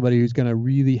find somebody who's going to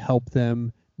really help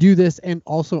them do this and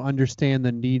also understand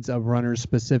the needs of runners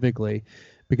specifically?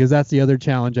 Because that's the other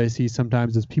challenge I see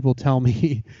sometimes is people tell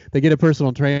me they get a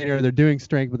personal trainer, they're doing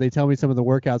strength, but they tell me some of the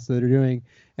workouts that they're doing,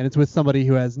 and it's with somebody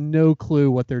who has no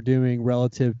clue what they're doing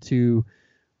relative to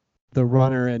the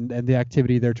runner and the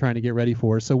activity they're trying to get ready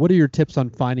for. So what are your tips on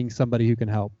finding somebody who can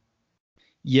help?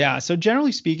 Yeah, so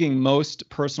generally speaking, most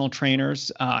personal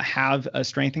trainers have a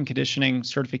strength and conditioning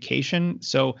certification.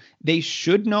 So they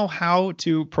should know how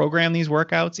to program these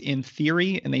workouts in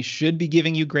theory, and they should be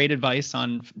giving you great advice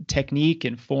on technique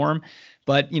and form.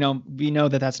 But, we know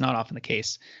that that's not often the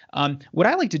case. What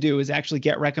I like to do is actually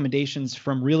get recommendations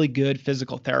from really good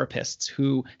physical therapists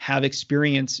who have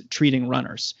experience treating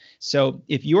runners. So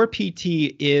if your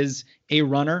PT is a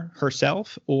runner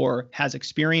herself or has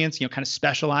experience, kind of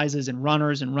specializes in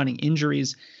runners and running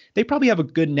injuries, they probably have a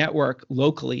good network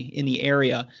locally in the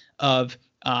area of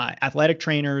athletic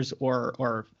trainers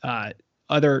or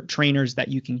other trainers that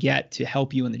you can get to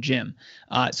help you in the gym.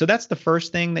 So that's the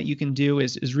first thing that you can do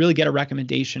is really get a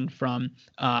recommendation from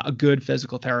a good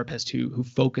physical therapist who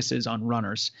focuses on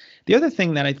runners. The other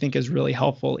thing that I think is really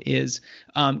helpful is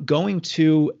going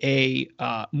to a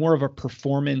more of a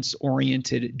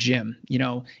performance-oriented gym.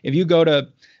 If you go to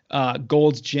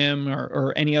Gold's Gym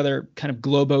or any other kind of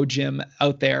Globo gym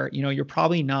out there, you're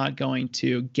probably not going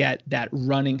to get that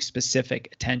running specific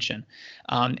attention.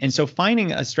 And so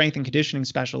finding a strength and conditioning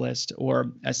specialist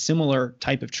or a similar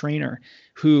type of trainer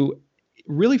who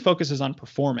really focuses on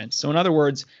performance. So in other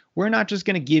words, we're not just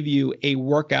going to give you a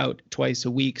workout twice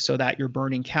a week so that you're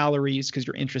burning calories because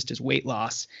your interest is weight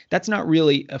loss. That's not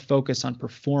really a focus on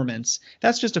performance.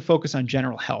 That's just a focus on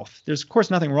general health. There's, of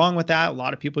course, nothing wrong with that. A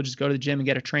lot of people just go to the gym and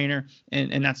get a trainer,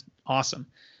 and that's awesome.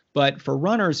 But for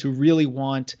runners who really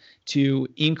want to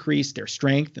increase their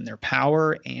strength and their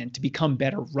power and to become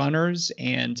better runners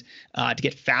and to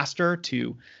get faster,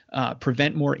 to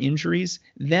prevent more injuries,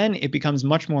 then it becomes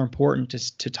much more important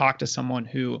to talk to someone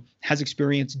who has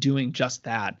experience doing just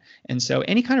that. And so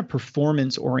any kind of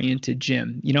performance-oriented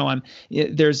gym,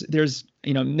 there's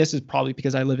this is probably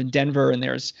because I live in Denver and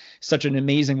there's such an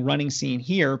amazing running scene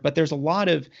here, but there's a lot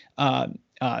of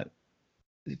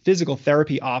physical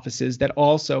therapy offices that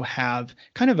also have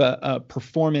kind of a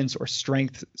performance or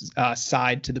strength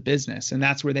side to the business. And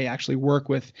that's where they actually work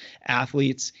with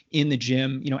athletes in the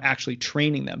gym, actually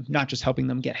training them, not just helping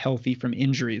them get healthy from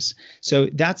injuries. So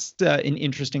that's an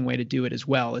interesting way to do it as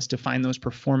well, is to find those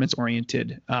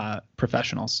performance-oriented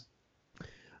professionals.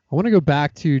 I want to go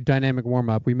back to dynamic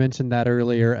warm-up. We mentioned that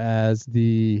earlier as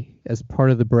part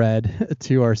of the bread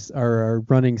to our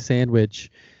running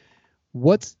sandwich.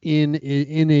 What's in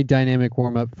a dynamic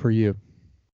warm-up for you?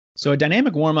 So a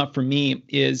dynamic warm-up for me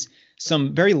is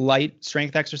some very light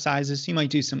strength exercises. You might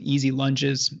do some easy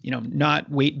lunges, not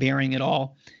weight bearing at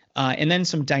all. And then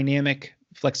some dynamic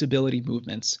flexibility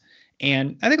movements.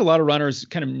 And I think a lot of runners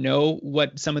kind of know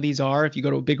what some of these are. If you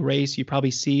go to a big race, you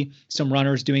probably see some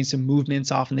runners doing some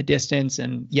movements off in the distance.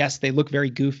 And yes, they look very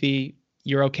goofy.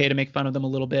 You're okay to make fun of them a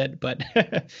little bit, but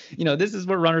this is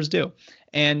what runners do.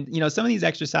 And, some of these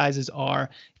exercises are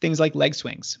things like leg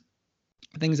swings,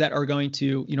 things that are going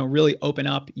to, really open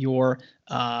up your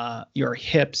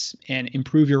hips and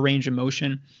improve your range of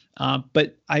motion.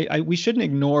 But we shouldn't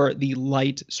ignore the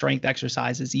light strength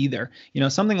exercises either.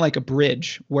 Something like a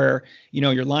bridge where,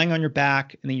 you're lying on your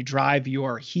back and then you drive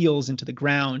your heels into the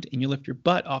ground and you lift your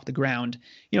butt off the ground.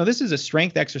 This is a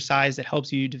strength exercise that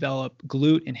helps you develop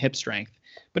glute and hip strength,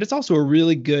 but it's also a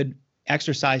really good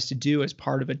exercise to do as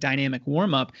part of a dynamic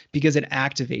warm-up because it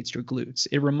activates your glutes.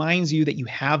 It reminds you that you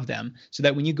have them so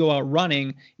that when you go out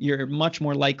running, you're much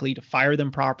more likely to fire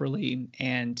them properly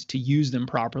and to use them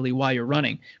properly while you're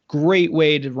running. Great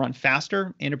way to run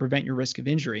faster and to prevent your risk of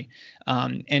injury.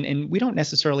 And we don't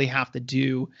necessarily have to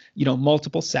do,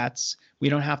 multiple sets. We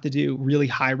don't have to do really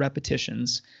high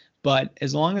repetitions. But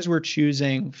as long as we're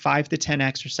choosing 5 to 10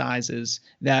 exercises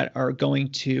that are going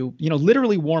to,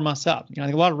 literally warm us up. I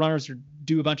think a lot of runners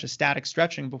do a bunch of static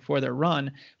stretching before their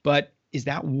run, but is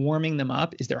that warming them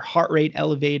up? Is their heart rate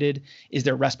elevated? Is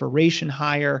their respiration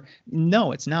higher?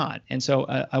 No, it's not. And so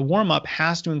a warm-up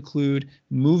has to include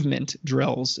movement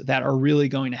drills that are really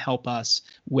going to help us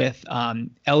with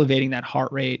elevating that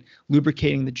heart rate,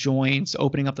 lubricating the joints,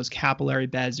 opening up those capillary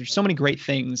beds. There's so many great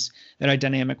things that a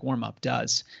dynamic warm-up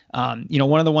does.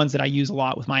 One of the ones that I use a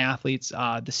lot with my athletes,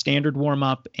 the standard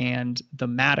warm-up and the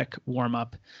Matic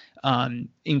warm-up.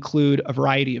 include a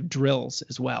variety of drills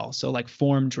as well. So like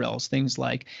form drills, things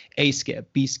like A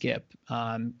skip, B skip,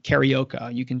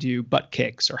 carioca. You can do butt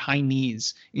kicks or high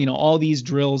knees. All these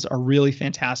drills are really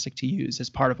fantastic to use as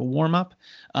part of a warm up.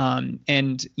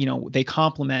 And they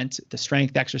complement the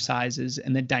strength exercises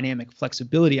and the dynamic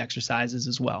flexibility exercises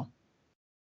as well.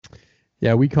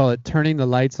 Yeah, we call it turning the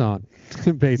lights on,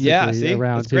 basically. Yeah, see?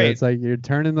 Around That's here. great. It's like you're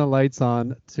turning the lights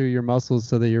on to your muscles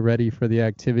so that you're ready for the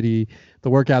activity, the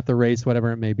workout, the race,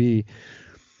 whatever it may be.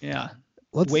 Yeah.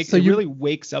 Really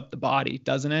wakes up the body,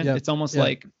 doesn't it? Yep, It's almost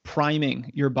like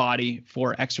priming your body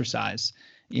for exercise.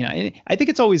 And I think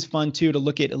it's always fun too to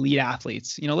look at elite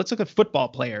athletes. Let's look at football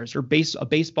players or a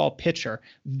baseball pitcher.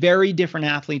 Very different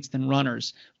athletes than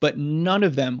runners, but none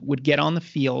of them would get on the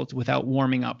field without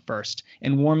warming up first.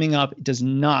 And warming up does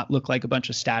not look like a bunch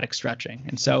of static stretching.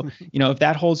 And so, if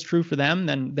that holds true for them,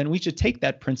 then we should take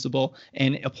that principle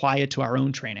and apply it to our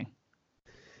own training.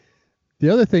 The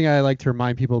other thing I like to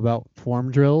remind people about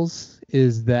form drills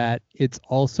is that it's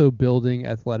also building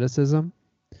athleticism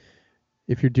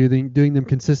if you're doing them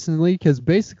consistently, because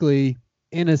basically,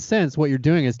 in a sense, what you're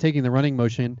doing is taking the running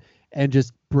motion and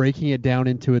just breaking it down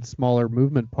into its smaller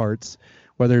movement parts,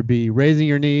 whether it be raising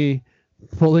your knee,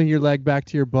 pulling your leg back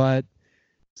to your butt,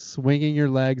 swinging your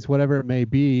legs, whatever it may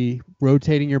be,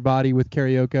 rotating your body with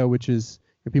carioca, which is,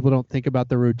 people don't think about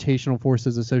the rotational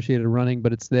forces associated with running,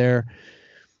 but it's there.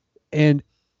 And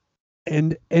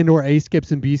or A skips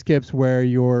and B skips where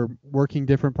you're working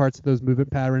different parts of those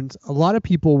movement patterns. A lot of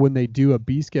people, when they do a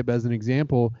B skip as an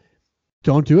example,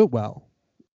 don't do it well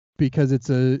because it's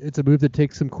a move that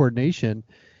takes some coordination.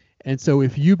 And so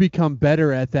if you become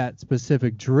better at that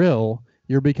specific drill,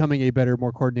 you're becoming a better,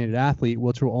 more coordinated athlete,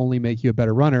 which will only make you a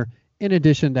better runner in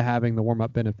addition to having the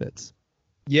warm-up benefits.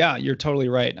 Yeah, you're totally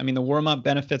right. I mean, the warm-up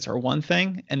benefits are one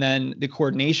thing, and then the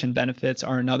coordination benefits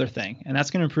are another thing. And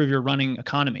that's going to improve your running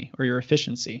economy or your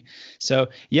efficiency. So,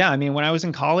 yeah, I mean, when I was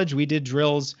in college, we did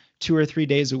drills 2 or 3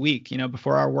 days a week,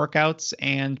 before our workouts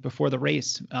and before the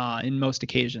race in most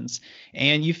occasions.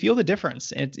 And you feel the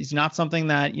difference. It's not something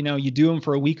that, you do them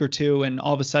for a week or two and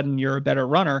all of a sudden you're a better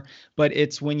runner, but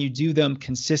it's when you do them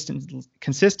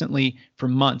consistently for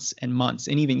months and months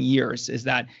and even years is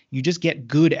that you just get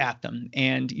good at them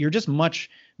and you're just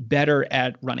much better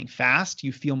at running fast.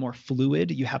 You feel more fluid.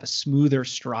 You have a smoother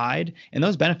stride. And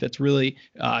those benefits really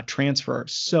transfer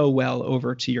so well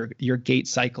over to your gait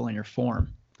cycle and your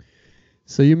form.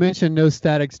 So you mentioned no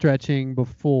static stretching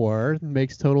before.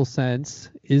 Makes total sense.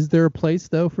 Is there a place,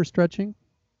 though, for stretching?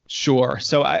 Sure.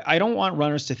 So I don't want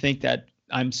runners to think that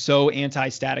I'm so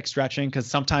anti-static stretching because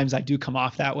sometimes I do come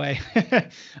off that way.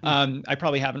 I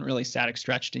probably haven't really static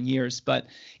stretched in years, but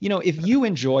if you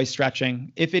enjoy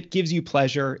stretching, if it gives you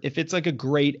pleasure, if it's like a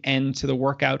great end to the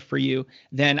workout for you,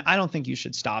 then I don't think you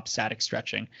should stop static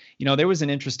stretching. There was an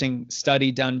interesting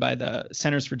study done by the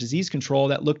Centers for Disease Control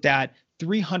that looked at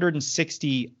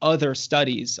 360 other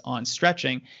studies on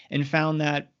stretching and found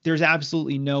that there's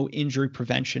absolutely no injury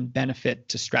prevention benefit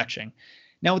to stretching.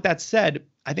 Now, with that said,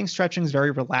 I think stretching is very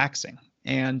relaxing.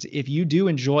 And if you do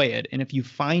enjoy it, and if you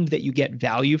find that you get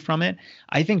value from it,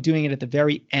 I think doing it at the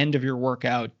very end of your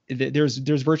workout, there's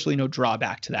virtually no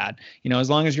drawback to that.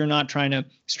 As long as you're not trying to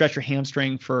stretch your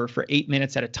hamstring for 8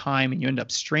 minutes at a time and you end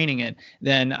up straining it,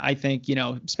 then I think,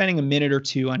 spending a minute or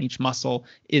two on each muscle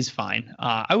is fine.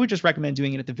 I would just recommend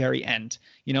doing it at the very end.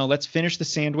 Let's finish the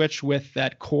sandwich with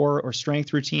that core or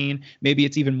strength routine. Maybe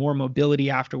it's even more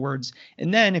mobility afterwards.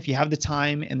 And then if you have the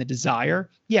time and the desire,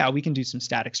 yeah, we can do some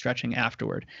static stretching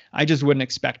afterward. I just wouldn't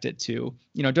expect it to,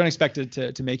 don't expect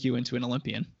it to make you into an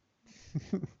Olympian.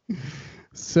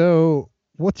 So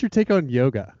what's your take on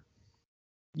yoga?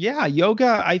 Yeah,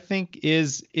 yoga, I think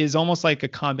is almost like a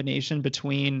combination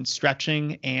between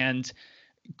stretching and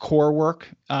core work.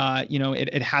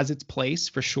 It has its place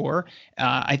for sure.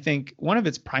 I think one of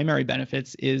its primary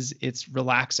benefits is it's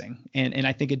relaxing. And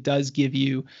I think it does give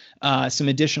you some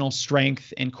additional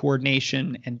strength and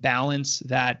coordination and balance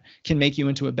that can make you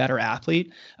into a better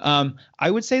athlete. I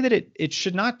would say that it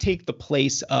should not take the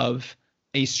place of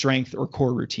a strength or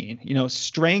core routine.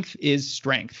 Strength is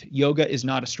strength. Yoga is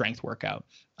not a strength workout.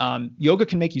 Yoga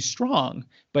can make you strong,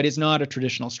 but it's not a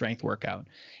traditional strength workout.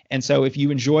 And so if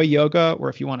you enjoy yoga or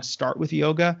if you want to start with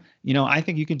yoga, I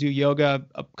think you can do yoga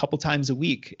a couple times a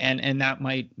week and that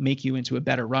might make you into a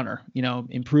better runner,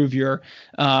 improve your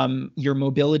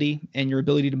mobility and your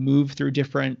ability to move through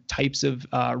different types of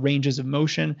ranges of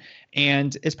motion.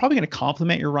 And it's probably going to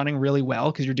complement your running really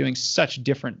well because you're doing such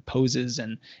different poses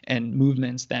and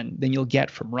movements than you'll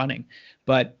get from running.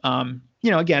 But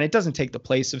again, it doesn't take the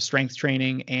place of strength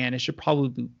training, and it should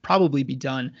probably be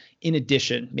done in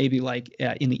addition, maybe like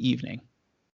in the evening.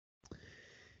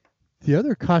 The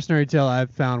other cautionary tale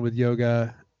I've found with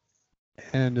yoga,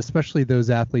 and especially those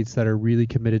athletes that are really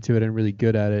committed to it and really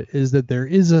good at it, is that there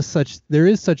is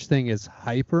such thing as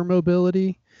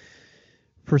hypermobility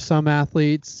for some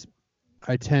athletes.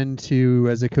 I tend to,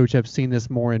 as a coach, I've seen this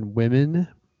more in women,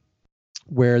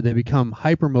 where they become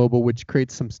hypermobile, which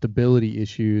creates some stability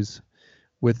issues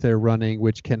with their running,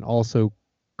 which can also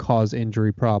cause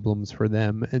injury problems for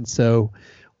them. And so,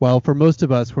 while for most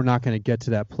of us, we're not going to get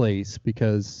to that place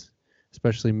because,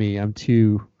 especially me, I'm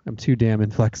too damn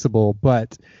inflexible.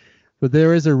 But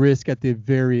there is a risk at the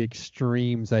very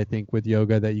extremes, I think, with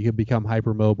yoga that you can become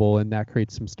hypermobile, and that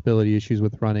creates some stability issues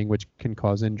with running, which can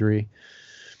cause injury.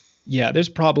 Yeah, there's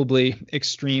probably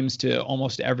extremes to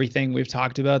almost everything we've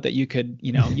talked about that you could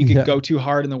yeah. Go too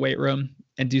hard in the weight room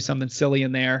and do something silly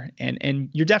in there. And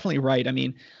you're definitely right. I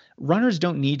mean, runners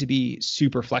don't need to be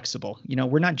super flexible.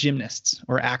 We're not gymnasts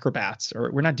or acrobats,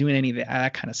 or we're not doing any of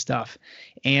that kind of stuff.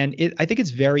 And I think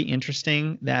it's very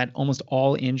interesting that almost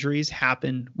all injuries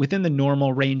happen within the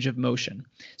normal range of motion.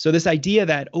 So this idea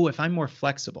that, if I'm more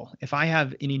flexible, if I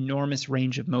have an enormous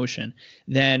range of motion,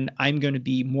 then I'm going to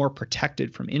be more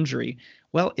protected from injury.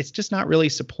 Well, it's just not really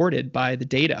supported by the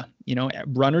data.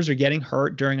 Runners are getting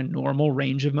hurt during a normal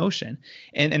range of motion.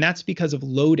 And that's because of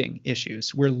loading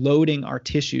issues. We're loading our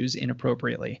tissues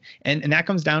inappropriately. And that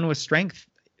comes down to a strength.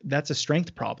 That's a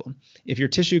strength problem. If your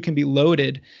tissue can be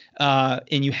loaded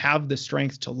and you have the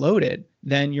strength to load it,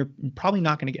 then you're probably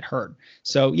not going to get hurt.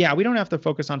 So yeah, we don't have to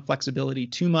focus on flexibility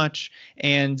too much.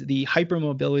 And the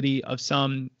hypermobility of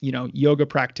some, yoga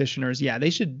practitioners, yeah,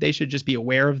 they should just be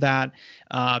aware of that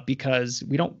because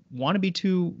we don't want to be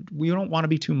too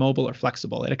mobile or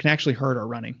flexible. It can actually hurt our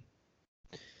running.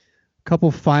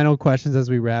 Couple final questions as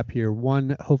we wrap here.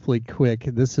 One, hopefully quick.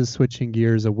 This is switching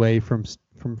gears away from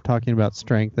talking about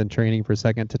strength and training for a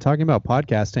second to talking about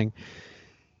podcasting.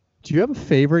 Do you have a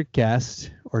favorite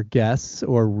guest or guests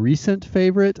or recent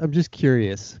favorite? I'm just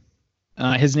curious.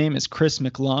 His name is Chris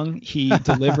McClung. He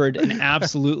delivered an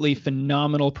absolutely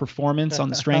phenomenal performance on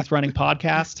the Strength Running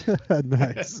podcast.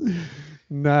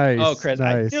 Nice. Oh, Chris,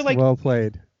 nice. Well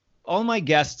played. All my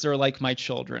guests are like my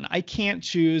children. I can't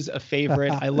choose a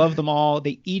favorite. I love them all.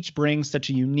 They each bring such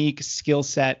a unique skill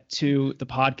set to the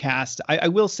podcast. I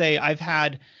will say I've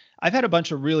had a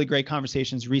bunch of really great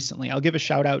conversations recently. I'll give a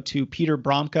shout out to Peter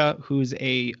Bromka, who's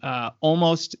a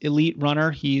almost elite runner.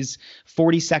 He's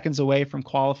 40 seconds away from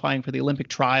qualifying for the Olympic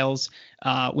trials.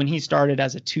 When he started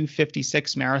as a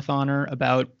 2:56 marathoner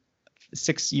about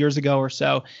 6 years ago or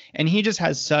so. And he just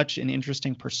has such an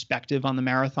interesting perspective on the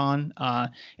marathon.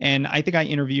 And I think I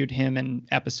interviewed him in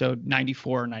episode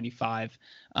 94 or 95.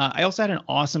 I also had an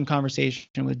awesome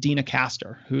conversation with Dina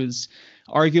Castor, who's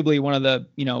arguably one of the,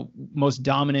 most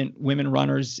dominant women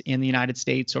runners in the United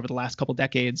States over the last couple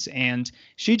decades. And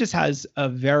she just has a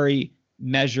very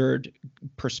measured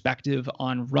perspective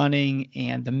on running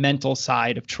and the mental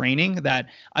side of training that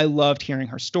I loved hearing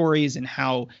her stories and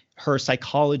how her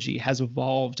psychology has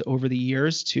evolved over the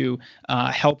years to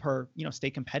help her, stay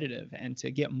competitive and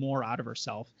to get more out of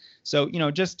herself. So,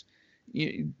 just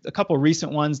a couple of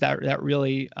recent ones that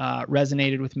really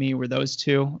resonated with me were those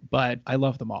two, but I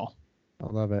love them all. I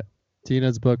love it.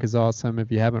 Tina's book is awesome.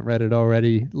 If you haven't read it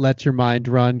already, Let Your Mind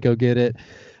Run, go get it.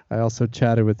 I also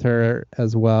chatted with her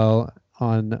as well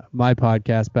on my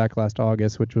podcast back last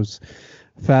August, which was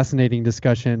a fascinating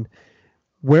discussion.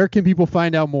 Where can people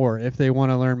find out more if they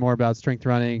want to learn more about strength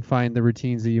running, find the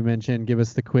routines that you mentioned? Give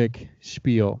us the quick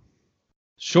spiel.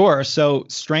 Sure. So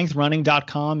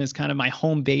strengthrunning.com is kind of my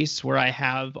home base where I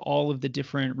have all of the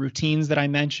different routines that I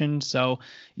mentioned. So,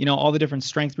 all the different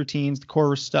strength routines, the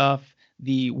core stuff,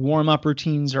 the warm-up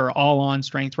routines are all on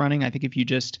Strength Running. I think if you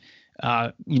just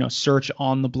search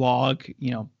on the blog,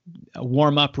 a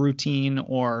warm-up routine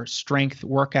or strength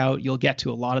workout, you'll get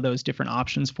to a lot of those different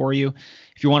options for you.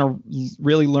 If you want to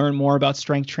really learn more about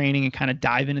strength training and kind of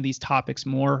dive into these topics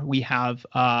more, we have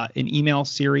an email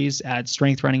series at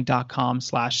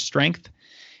strengthrunning.com/strength.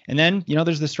 And then,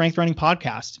 there's the Strength Running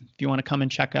podcast. If you want to come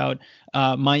and check out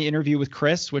my interview with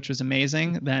Chris, which was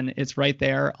amazing, then it's right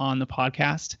there on the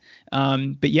podcast.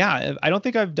 But yeah, I don't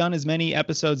think I've done as many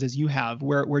episodes as you have.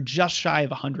 We're just shy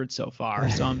of 100 so far.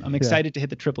 So I'm excited to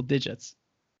hit the triple digits.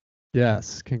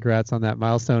 Yes. Congrats on that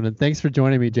milestone. And thanks for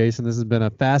joining me, Jason. This has been a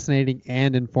fascinating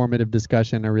and informative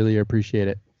discussion. I really appreciate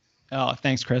it. Oh,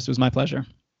 thanks, Chris. It was my pleasure.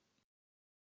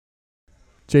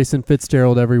 Jason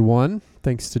Fitzgerald, everyone.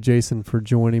 Thanks to Jason for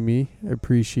joining me. I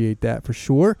appreciate that for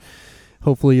sure.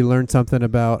 Hopefully you learned something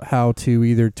about how to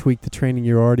either tweak the training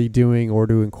you're already doing or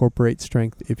to incorporate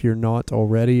strength if you're not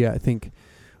already. I think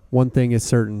one thing is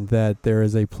certain, that there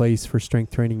is a place for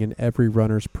strength training in every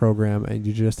runner's program, and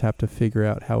you just have to figure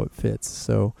out how it fits.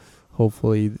 So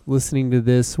hopefully listening to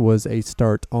this was a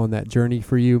start on that journey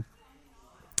for you.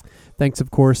 Thanks,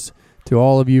 of course, to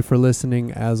all of you for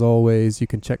listening. As always, you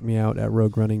can check me out at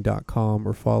roguerunning.com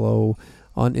or follow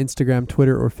on Instagram,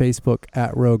 Twitter, or Facebook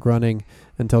at Rogue Running.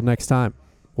 Until next time,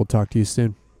 we'll talk to you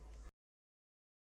soon.